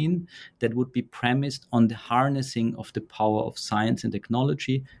Anthropocene that would be premised on the harnessing of the power of science and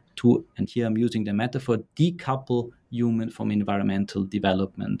technology to, and here I'm using the metaphor, decouple human from environmental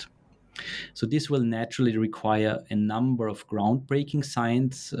development. So this will naturally require a number of groundbreaking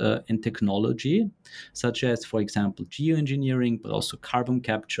science and technology, such as, for example, geoengineering, but also carbon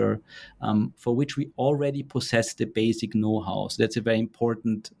capture, for which we already possess the basic know-how. So that's a very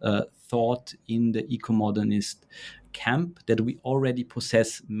important thought in the eco-modernist camp, that we already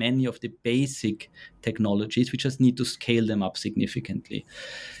possess many of the basic technologies. We just need to scale them up significantly.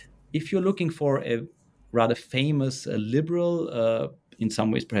 If you're looking for a rather famous liberal, in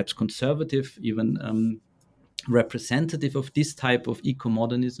some ways perhaps conservative, even representative of this type of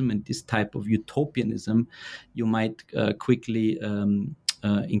eco-modernism and this type of utopianism, you might quickly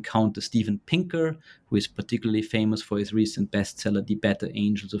encounter Steven Pinker, who is particularly famous for his recent bestseller, The Better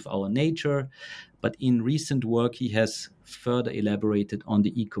Angels of Our Nature. But in recent work, he has further elaborated on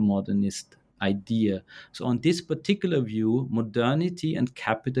the eco-modernist idea. So on this particular view, modernity and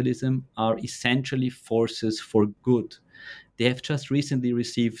capitalism are essentially forces for good. They have just recently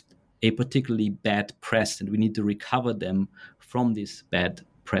received a particularly bad press, and we need to recover them from this bad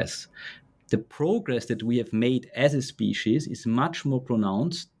press. The progress that we have made as a species is much more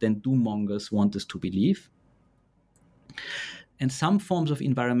pronounced than doommongers want us to believe. And some forms of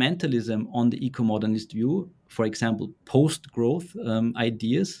environmentalism on the eco-modernist view, for example, post-growth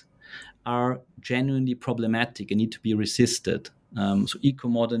ideas, are genuinely problematic and need to be resisted. So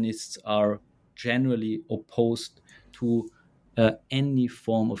eco-modernists are generally opposed to any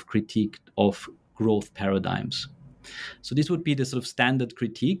form of critique of growth paradigms. So this would be the sort of standard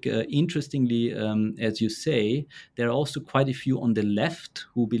critique. Interestingly, as you say, there are also quite a few on the left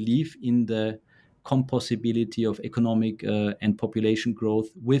who believe in the compossibility of economic and population growth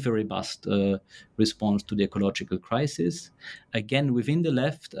with a robust response to the ecological crisis. Again, within the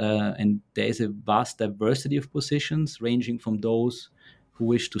left, and there is a vast diversity of positions, ranging from those who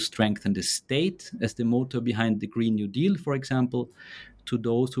wish to strengthen the state as the motor behind the Green New Deal, for example, to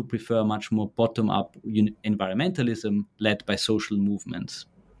those who prefer much more bottom-up environmentalism led by social movements.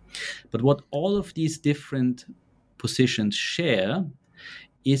 But what all of these different positions share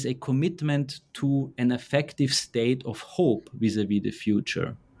is a commitment to an effective state of hope vis-a-vis the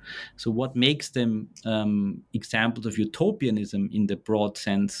future. So what makes them examples of utopianism in the broad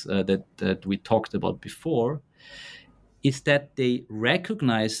sense that we talked about before is that they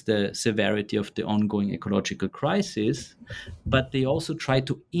recognize the severity of the ongoing ecological crisis, but they also try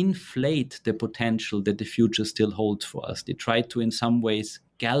to inflate the potential that the future still holds for us. They try to, in some ways,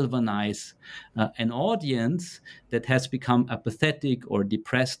 galvanize an audience that has become apathetic or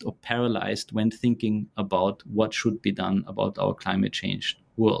depressed or paralyzed when thinking about what should be done about our climate change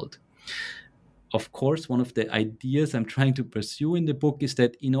world. Of course, one of the ideas I'm trying to pursue in the book is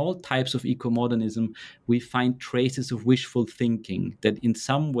that in all types of eco-modernism, we find traces of wishful thinking that in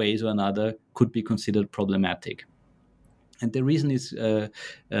some ways or another could be considered problematic. And the reason is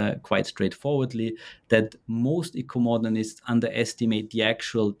quite straightforwardly that most eco-modernists underestimate the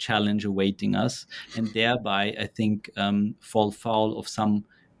actual challenge awaiting us, and thereby, I think, fall foul of some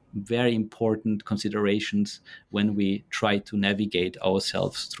very important considerations when we try to navigate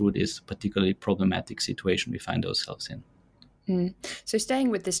ourselves through this particularly problematic situation we find ourselves in. So staying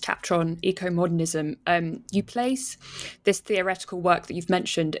with this chapter on eco-modernism, you place this theoretical work that you've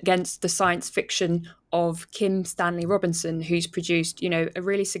mentioned against the science fiction of Kim Stanley Robinson, who's produced, a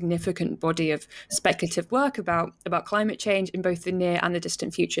really significant body of speculative work about climate change in both the near and the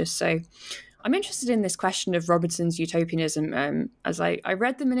distant future. So I'm interested in this question of Robinson's utopianism, as I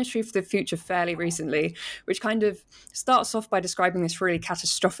read The Ministry for the Future fairly recently, which kind of starts off by describing this really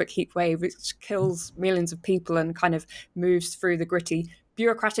catastrophic heat wave which kills millions of people and kind of moves through the gritty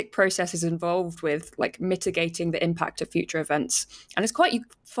bureaucratic processes involved with mitigating the impact of future events. And it's quite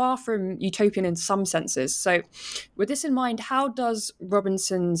far from utopian in some senses. So with this in mind, how does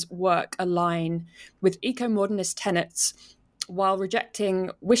Robinson's work align with eco-modernist tenets while rejecting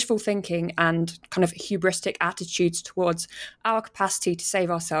wishful thinking and kind of hubristic attitudes towards our capacity to save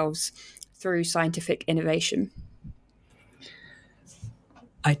ourselves through scientific innovation?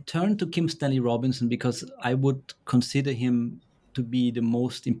 I turn to Kim Stanley Robinson because I would consider him to be the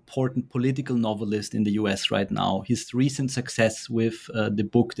most important political novelist in the US right now. His recent success with the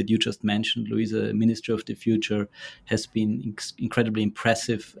book that you just mentioned, Louisa, Ministry of the Future, has been incredibly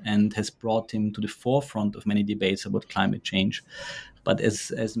impressive and has brought him to the forefront of many debates about climate change. But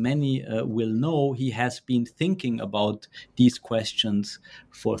as many will know, he has been thinking about these questions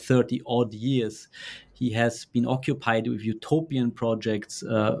for 30 odd years. He has been occupied with utopian projects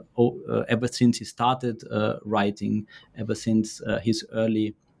ever since he started writing, ever since his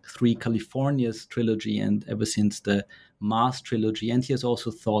early Three Californias trilogy and ever since the Mars trilogy. And he has also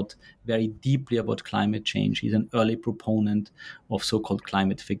thought very deeply about climate change. He's an early proponent of so-called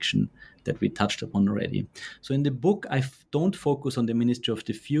climate fiction that we touched upon already. So in the book, I don't focus on the Ministry of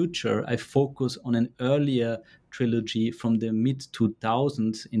the Future. I focus on an earlier trilogy from the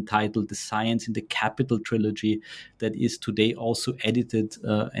mid-2000s entitled The Science in the Capital trilogy that is today also edited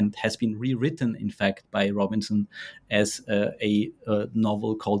and has been rewritten, in fact, by Robinson as a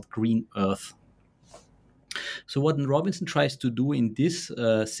novel called Green Earth. So what Robinson tries to do in this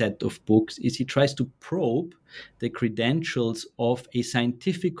set of books is he tries to probe the credentials of a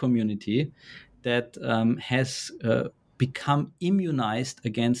scientific community that has become immunized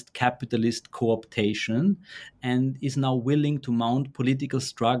against capitalist co-optation and is now willing to mount political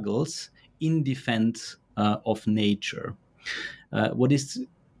struggles in defense of nature. What is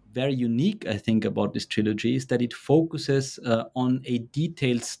very unique, I think, about this trilogy is that it focuses on a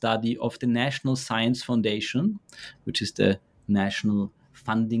detailed study of the National Science Foundation, which is the national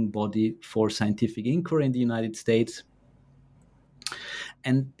funding body for scientific inquiry in the United States,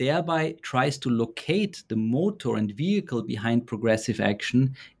 and thereby tries to locate the motor and vehicle behind progressive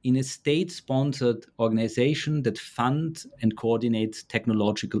action in a state-sponsored organization that funds and coordinates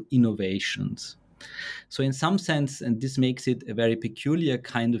technological innovations. So in some sense, and this makes it a very peculiar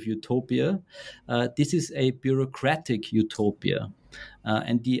kind of utopia, this is a bureaucratic utopia.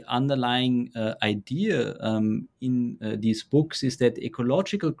 And the underlying idea in these books is that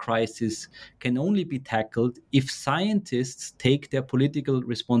ecological crisis can only be tackled if scientists take their political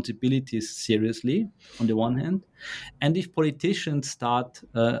responsibilities seriously, on the one hand, and if politicians start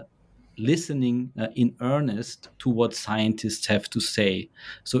listening in earnest to what scientists have to say.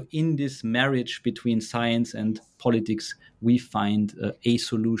 So in this marriage between science and politics, we find a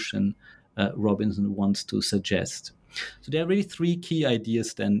solution Robinson wants to suggest. So there are really three key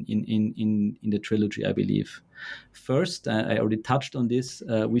ideas then in the trilogy, I believe. First, I already touched on this,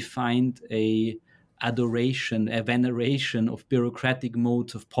 we find a veneration of bureaucratic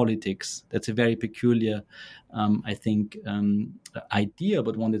modes of politics. That's a very peculiar, I think, idea,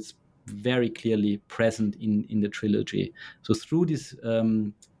 but one that's very clearly present in the trilogy. So through this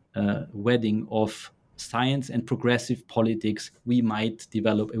wedding of science and progressive politics, we might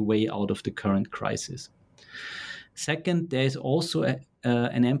develop a way out of the current crisis. Second, there is also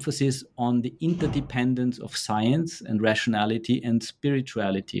an emphasis on the interdependence of science and rationality and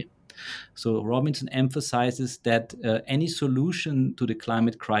spirituality. So Robinson emphasizes that any solution to the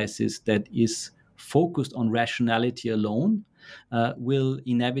climate crisis that is focused on rationality alone will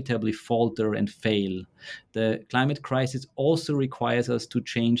inevitably falter and fail. The climate crisis also requires us to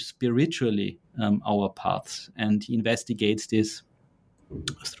change spiritually our paths, and he investigates this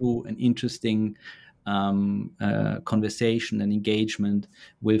through an interesting conversation and engagement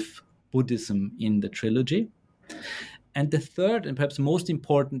with Buddhism in the trilogy. And the third and perhaps most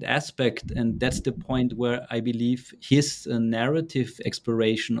important aspect, and that's the point where I believe his narrative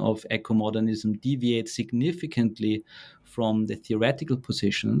exploration of eco-modernism deviates significantly from the theoretical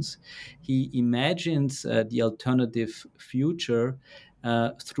positions. He imagines the alternative future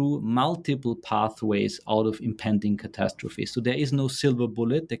through multiple pathways out of impending catastrophe. So there is no silver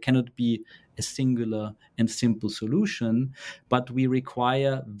bullet. There cannot be a singular and simple solution, but we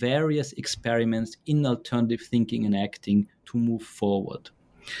require various experiments in alternative thinking and acting to move forward.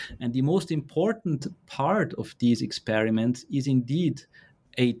 And the most important part of these experiments is indeed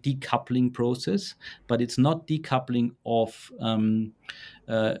a decoupling process, but it's not decoupling of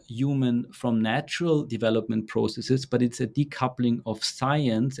human from natural development processes, but it's a decoupling of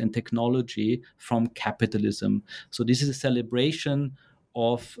science and technology from capitalism. So this is a celebration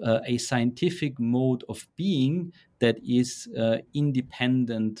of a scientific mode of being that is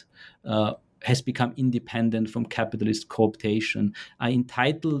independent, has become independent from capitalist cooptation. I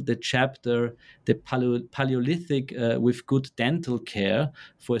entitled the chapter "The Paleolithic with Good Dental Care"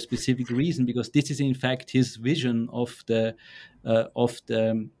 for a specific reason, because this is in fact his vision of the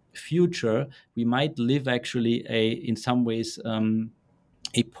future. We might live actually in some ways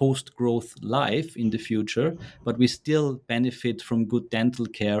a post-growth life in the future, but we still benefit from good dental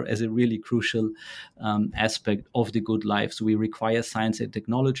care as a really crucial aspect of the good life. So we require science and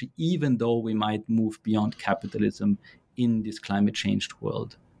technology, even though we might move beyond capitalism in this climate changed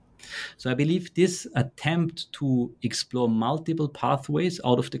world. So I believe this attempt to explore multiple pathways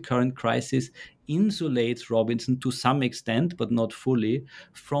out of the current crisis insulates Robinson to some extent, but not fully,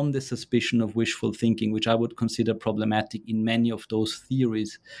 from the suspicion of wishful thinking, which I would consider problematic in many of those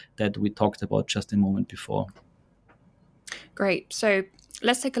theories that we talked about just a moment before. Great. So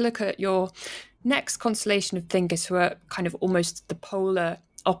let's take a look at your next constellation of thinkers who are kind of almost the polar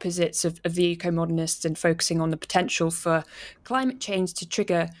opposites of the eco-modernists and focusing on the potential for climate change to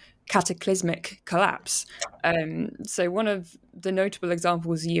trigger cataclysmic collapse. So one of the notable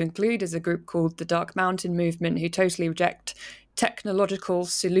examples you include is a group called the Dark Mountain Movement, who totally reject technological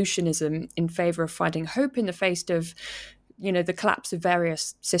solutionism in favor of finding hope in the face of, the collapse of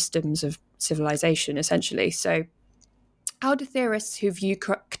various systems of civilization, essentially. So how do theorists who view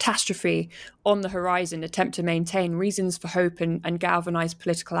catastrophe on the horizon attempt to maintain reasons for hope and galvanize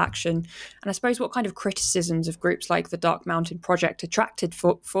political action? And I suppose what kind of criticisms of groups like the Dark Mountain Project attracted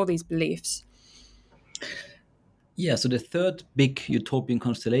for these beliefs? Yeah, so the third big utopian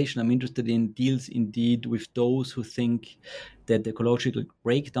constellation I'm interested in deals indeed with those who think that the ecological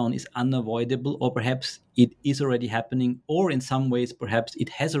breakdown is unavoidable, or perhaps it is already happening, or in some ways perhaps it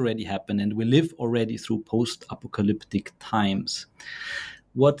has already happened and we live already through post-apocalyptic times.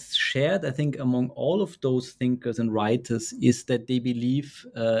 What's shared, I think, among all of those thinkers and writers is that they believe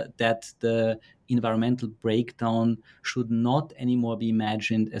that the environmental breakdown should not anymore be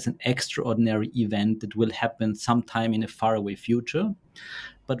imagined as an extraordinary event that will happen sometime in a faraway future,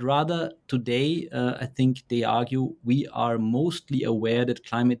 but rather today, I think they argue, we are mostly aware that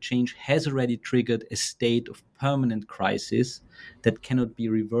climate change has already triggered a state of permanent crisis that cannot be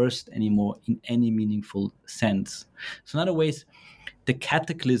reversed anymore in any meaningful sense. So in other ways, the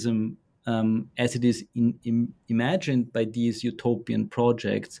cataclysm, as it is imagined by these utopian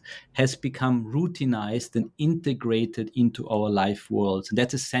projects, has become routinized and integrated into our life worlds. And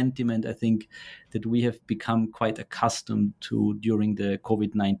that's a sentiment, I think, that we have become quite accustomed to during the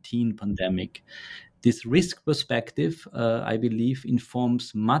COVID-19 pandemic. This risk perspective, I believe,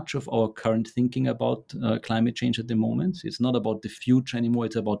 informs much of our current thinking about climate change at the moment. It's not about the future anymore.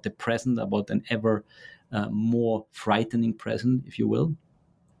 It's about the present, about an ever more frightening present, if you will.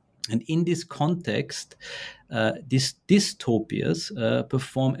 And in this context, these dystopias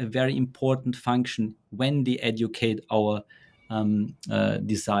perform a very important function when they educate our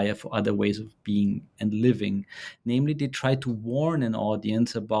desire for other ways of being and living. Namely, they try to warn an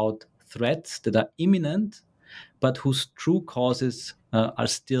audience about threats that are imminent, but whose true causes are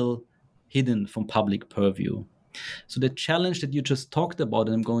still hidden from public purview. So the challenge that you just talked about,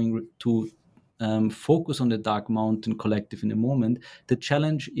 and I'm going to focus on the Dark Mountain Collective in a moment, the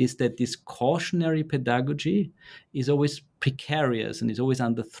challenge is that this cautionary pedagogy is always precarious and is always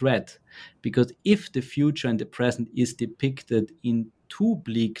under threat, because if the future and the present is depicted in too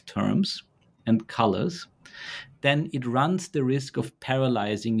bleak terms and colors, then it runs the risk of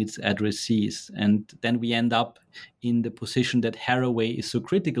paralyzing its addressees. And then we end up in the position that Haraway is so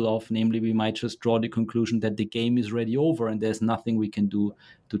critical of, namely we might just draw the conclusion that the game is already over and there's nothing we can do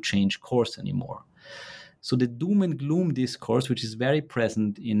to change course anymore. So the doom and gloom discourse, which is very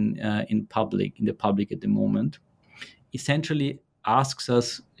present in the public at the moment, essentially asks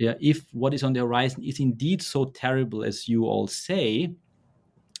us, if what is on the horizon is indeed so terrible as you all say,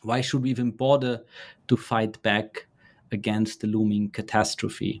 why should we even bother to fight back against the looming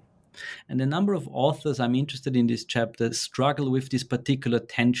catastrophe? And a number of authors I'm interested in this chapter struggle with this particular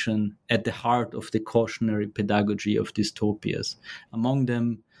tension at the heart of the cautionary pedagogy of dystopias. Among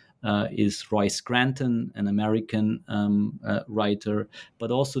them is Roy Scranton, an American writer,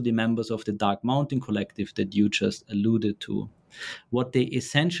 but also the members of the Dark Mountain Collective that you just alluded to. What they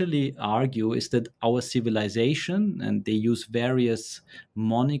essentially argue is that our civilization, and they use various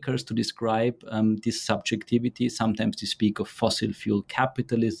monikers to describe this subjectivity. Sometimes they speak of fossil fuel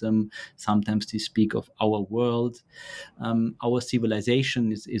capitalism, sometimes they speak of our world. Our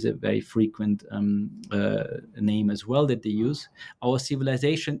civilization is a very frequent name as well that they use. Our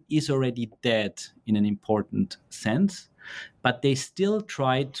civilization is already dead in an important sense, but they still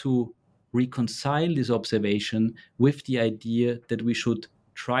try to reconcile this observation with the idea that we should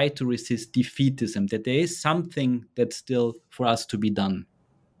try to resist defeatism, that there is something that's still for us to be done.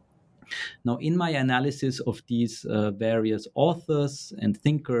 Now, in my analysis of these various authors and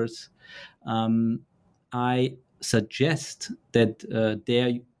thinkers, I suggest that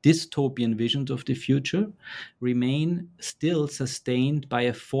their dystopian visions of the future remain still sustained by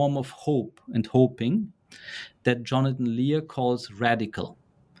a form of hope and hoping that Jonathan Lear calls radical.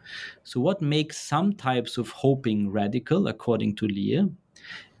 So what makes some types of hoping radical, according to Lear,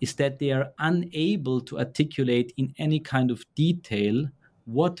 is that they are unable to articulate in any kind of detail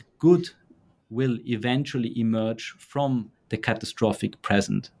what good will eventually emerge from the catastrophic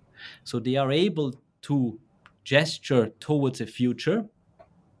present. So they are able to gesture towards a future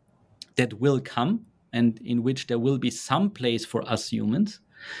that will come and in which there will be some place for us humans,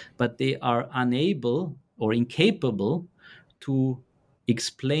 but they are unable or incapable to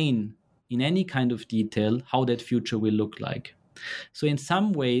explain in any kind of detail how that future will look like. So in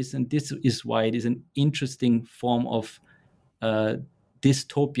some ways, and this is why it is an interesting form of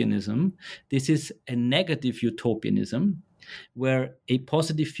dystopianism, this is a negative utopianism where a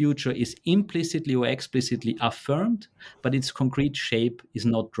positive future is implicitly or explicitly affirmed, but its concrete shape is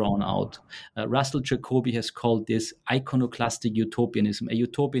not drawn out. Russell Jacoby has called this iconoclastic utopianism, a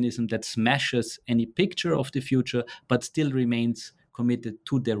utopianism that smashes any picture of the future, but still remains committed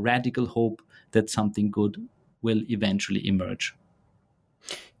to the radical hope that something good will eventually emerge.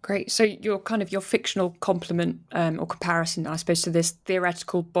 Great. So your fictional complement or comparison, I suppose, to this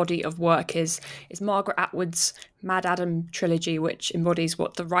theoretical body of work is Margaret Atwood's MaddAddam trilogy, which embodies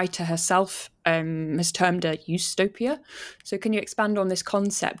what the writer herself has termed a eustopia. So can you expand on this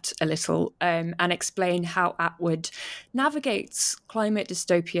concept a little and explain how Atwood navigates climate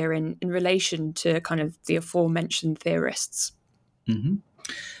dystopia in relation to kind of the aforementioned theorists? Mm-hmm.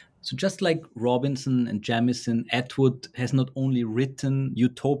 So just like Robinson and Jamieson, Atwood has not only written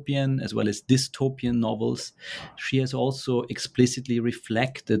utopian as well as dystopian novels, she has also explicitly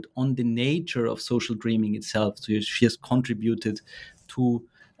reflected on the nature of social dreaming itself. So she has contributed to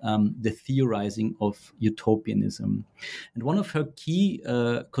the theorizing of utopianism. And one of her key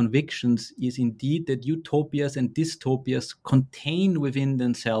convictions is indeed that utopias and dystopias contain within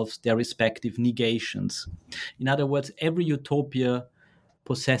themselves their respective negations. In other words, every utopia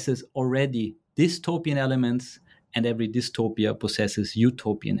possesses already dystopian elements, and every dystopia possesses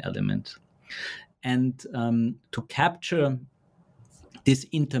utopian elements. And to capture this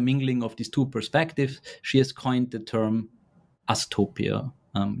intermingling of these two perspectives, she has coined the term astopia.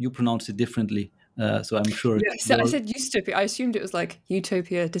 You pronounce it differently, so I'm sure. Yeah, so I said eustopia. I assumed it was like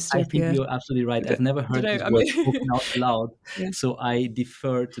utopia, dystopia. I think you're absolutely right. I've never heard this word spoken out loud, so I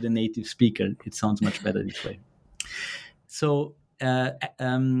defer to the native speaker. It sounds much better this way. So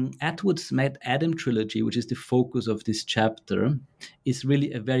Atwood's MaddAddam trilogy, which is the focus of this chapter, is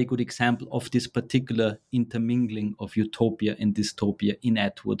really a very good example of this particular intermingling of utopia and dystopia in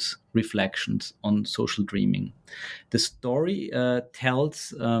Atwood's reflections on social dreaming. The story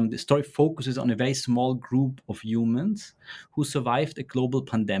focuses on a very small group of humans who survived a global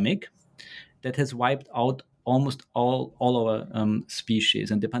pandemic that has wiped out almost all our species.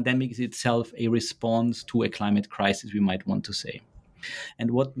 And the pandemic is itself a response to a climate crisis, we might want to say. And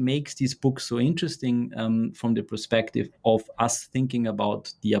what makes these books so interesting from the perspective of us thinking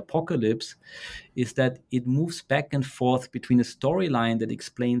about the apocalypse is that it moves back and forth between a storyline that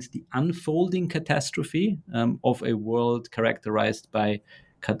explains the unfolding catastrophe of a world characterized by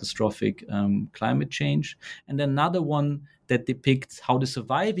catastrophic climate change, and another one that depicts how the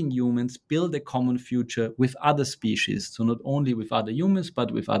surviving humans build a common future with other species. So not only with other humans,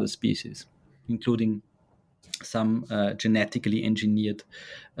 but with other species, including some genetically engineered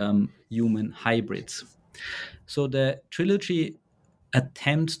human hybrids. So the trilogy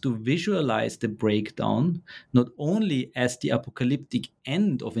attempts to visualize the breakdown not only as the apocalyptic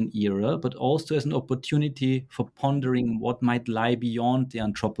end of an era, but also as an opportunity for pondering what might lie beyond the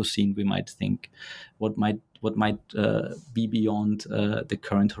Anthropocene, we might think, what might be beyond the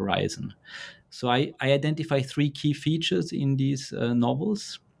current horizon. So I identify three key features in these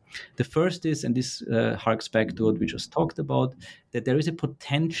novels. The first is, and this harks back to what we just talked about, that there is a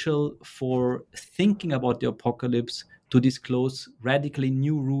potential for thinking about the apocalypse to disclose radically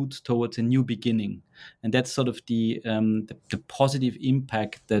new routes towards a new beginning. And that's sort of the positive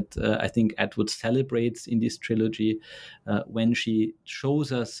impact that I think Atwood celebrates in this trilogy when she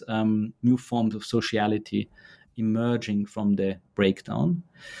shows us new forms of sociality emerging from the breakdown.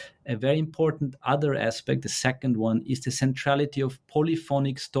 A very important other aspect, the second one, is the centrality of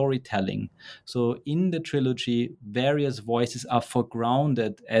polyphonic storytelling. So in the trilogy, various voices are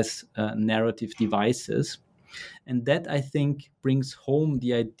foregrounded as narrative devices. And that, I think, brings home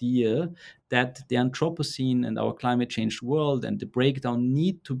the idea that the Anthropocene and our climate-changed world and the breakdown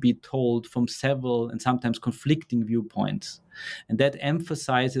need to be told from several and sometimes conflicting viewpoints. And that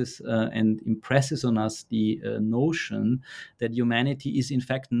emphasizes and impresses on us the notion that humanity is in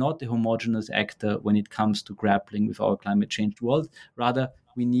fact not a homogeneous actor when it comes to grappling with our climate-changed world. Rather,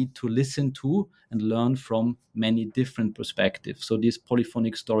 we need to listen to and learn from many different perspectives. So this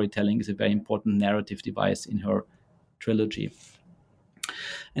polyphonic storytelling is a very important narrative device in her trilogy.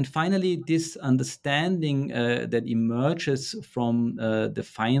 And finally, this understanding that emerges from the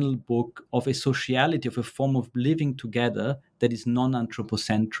final book of a sociality, of a form of living together that is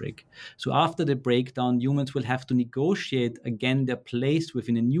non-anthropocentric. So after the breakdown, humans will have to negotiate again their place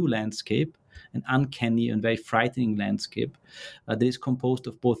within a new landscape, an uncanny and very frightening landscape that is composed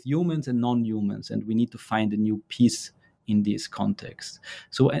of both humans and non-humans, and we need to find a new peace in this context.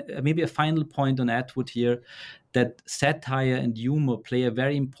 So maybe a final point on Atwood here, that satire and humor play a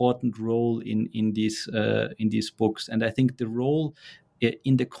very important role in these books, and I think the role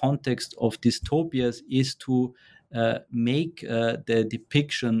in the context of dystopias is to make the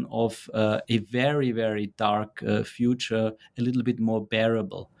depiction of a very, very dark future a little bit more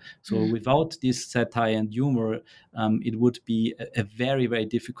bearable. So without this satire and humor, it would be a very, very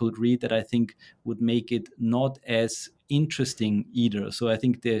difficult read that I think would make it not as interesting either. So I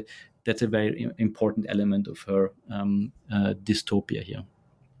think that's a very important element of her dystopia here.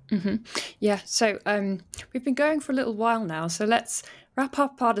 Mm-hmm. Yeah, so we've been going for a little while now, so let's wrap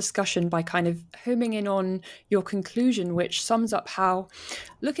up our discussion by kind of homing in on your conclusion, which sums up how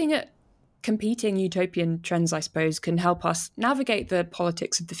looking at competing utopian trends, I suppose, can help us navigate the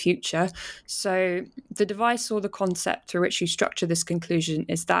politics of the future. So the device or the concept through which you structure this conclusion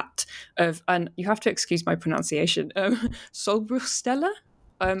is that of, and you have to excuse my pronunciation, Sollbruchstelle?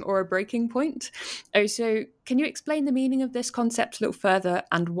 Or a breaking point. So can you explain the meaning of this concept a little further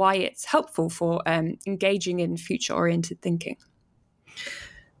and why it's helpful for engaging in future-oriented thinking?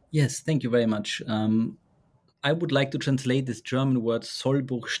 Yes, thank you very much. I would like to translate this German word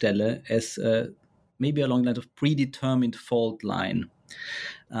Sollbruchstelle as maybe along the lines of predetermined fault line.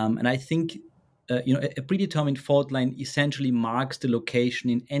 And I think a predetermined fault line essentially marks the location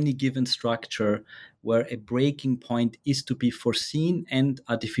in any given structure where a breaking point is to be foreseen and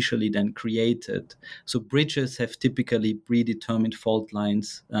artificially then created. So bridges have typically predetermined fault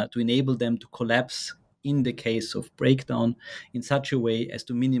lines to enable them to collapse in the case of breakdown in such a way as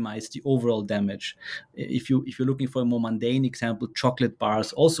to minimize the overall damage. If you're looking for a more mundane example, chocolate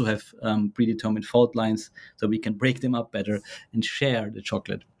bars also have predetermined fault lines, so we can break them up better and share the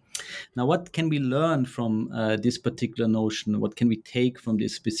chocolate. Now, what can we learn from this particular notion? What can we take from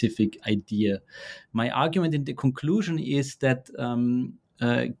this specific idea? My argument in the conclusion is that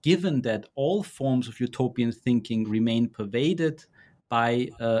given that all forms of utopian thinking remain pervaded by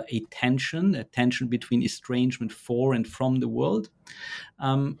a tension between estrangement for and from the world,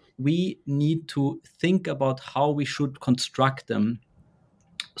 we need to think about how we should construct them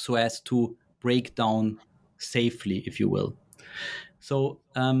so as to break down safely, if you will. So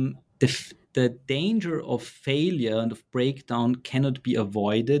the danger of failure and of breakdown cannot be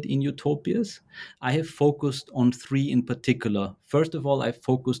avoided in utopias. I have focused on three in particular. First of all, I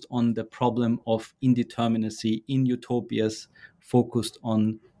focused on the problem of indeterminacy in utopias, focused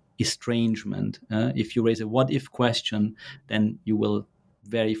on estrangement. If you raise a what-if question, then you will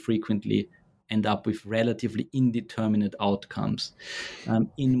very frequently end up with relatively indeterminate outcomes.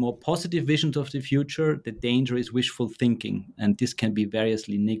 In more positive visions of the future, the danger is wishful thinking, and this can be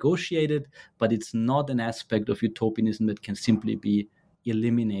variously negotiated, but it's not an aspect of utopianism that can simply be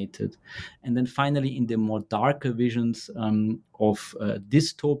eliminated. And then finally, in the more darker visions of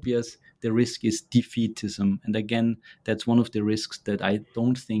dystopias, the risk is defeatism. And again, that's one of the risks that I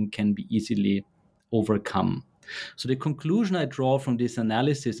don't think can be easily overcome. So the conclusion I draw from this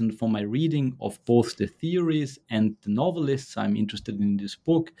analysis and from my reading of both the theories and the novelists I'm interested in this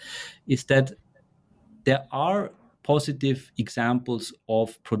book is that there are positive examples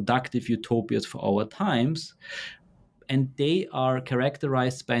of productive utopias for our times, and they are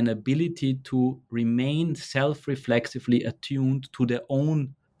characterized by an ability to remain self-reflexively attuned to their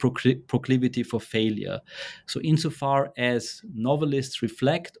own proclivity for failure. So insofar as novelists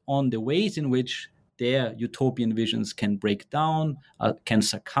reflect on the ways in which their utopian visions can break down, can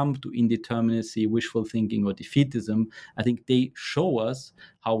succumb to indeterminacy, wishful thinking, or defeatism, I think they show us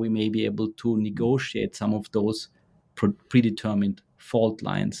how we may be able to negotiate some of those predetermined fault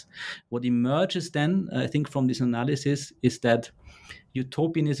lines. What emerges then, I think, from this analysis is that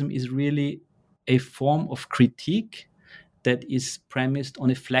utopianism is really a form of critique that is premised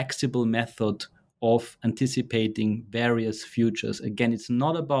on a flexible method of anticipating various futures. Again, it's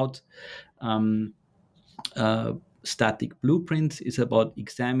not about static blueprints. It's about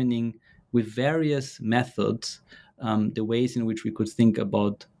examining with various methods the ways in which we could think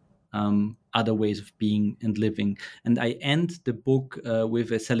about other ways of being and living. And I end the book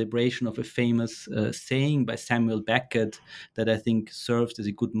with a celebration of a famous saying by Samuel Beckett that I think serves as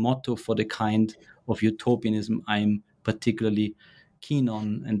a good motto for the kind of utopianism I'm particularly keen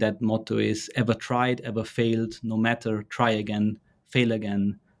on. And that motto is, ever tried, ever failed, no matter, try again, fail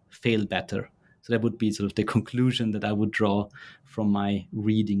better. So that would be sort of the conclusion that I would draw from my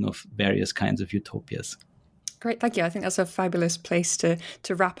reading of various kinds of utopias. Great, thank you. I think that's a fabulous place to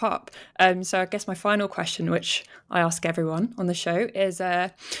wrap up. So I guess my final question, which I ask everyone on the show, is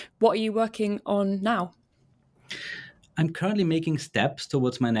what are you working on now? I'm currently making steps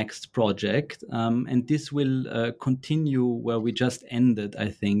towards my next project, and this will continue where we just ended, I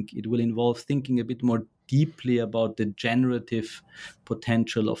think. It will involve thinking a bit more deeply about the generative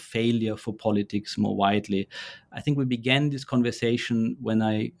potential of failure for politics more widely. I think we began this conversation when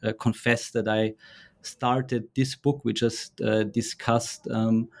I confessed that I started this book we just discussed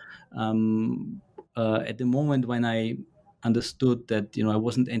at the moment when I understood that I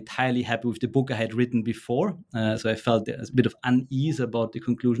wasn't entirely happy with the book I had written before, so I felt a bit of unease about the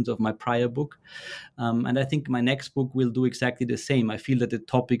conclusions of my prior book, and I think my next book will do exactly the same. I feel that the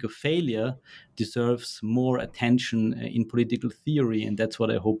topic of failure deserves more attention in political theory, and that's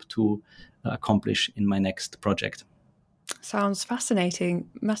what I hope to accomplish in my next project. Sounds fascinating.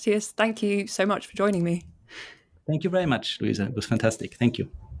 Matthias, thank you so much for joining me. Thank you very much, Louisa. It was fantastic. Thank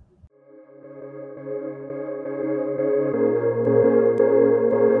you.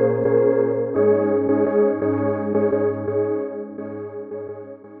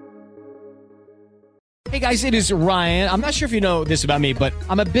 Hey guys, it is Ryan. I'm not sure if you know this about me, but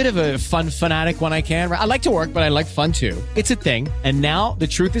I'm a bit of a fun fanatic when I can. I like to work, but I like fun too. It's a thing. And now the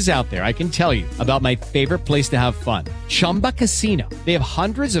truth is out there. I can tell you about my favorite place to have fun. Chumba Casino. They have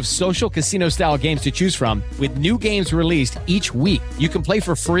hundreds of social casino style games to choose from with new games released each week. You can play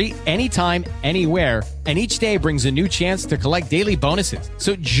for free anytime, anywhere. And each day brings a new chance to collect daily bonuses.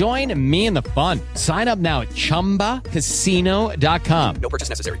 So join me in the fun. Sign up now at ChumbaCasino.com. No purchase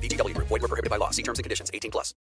necessary. VGW Group. Void where prohibited by law. See terms and conditions. 18+.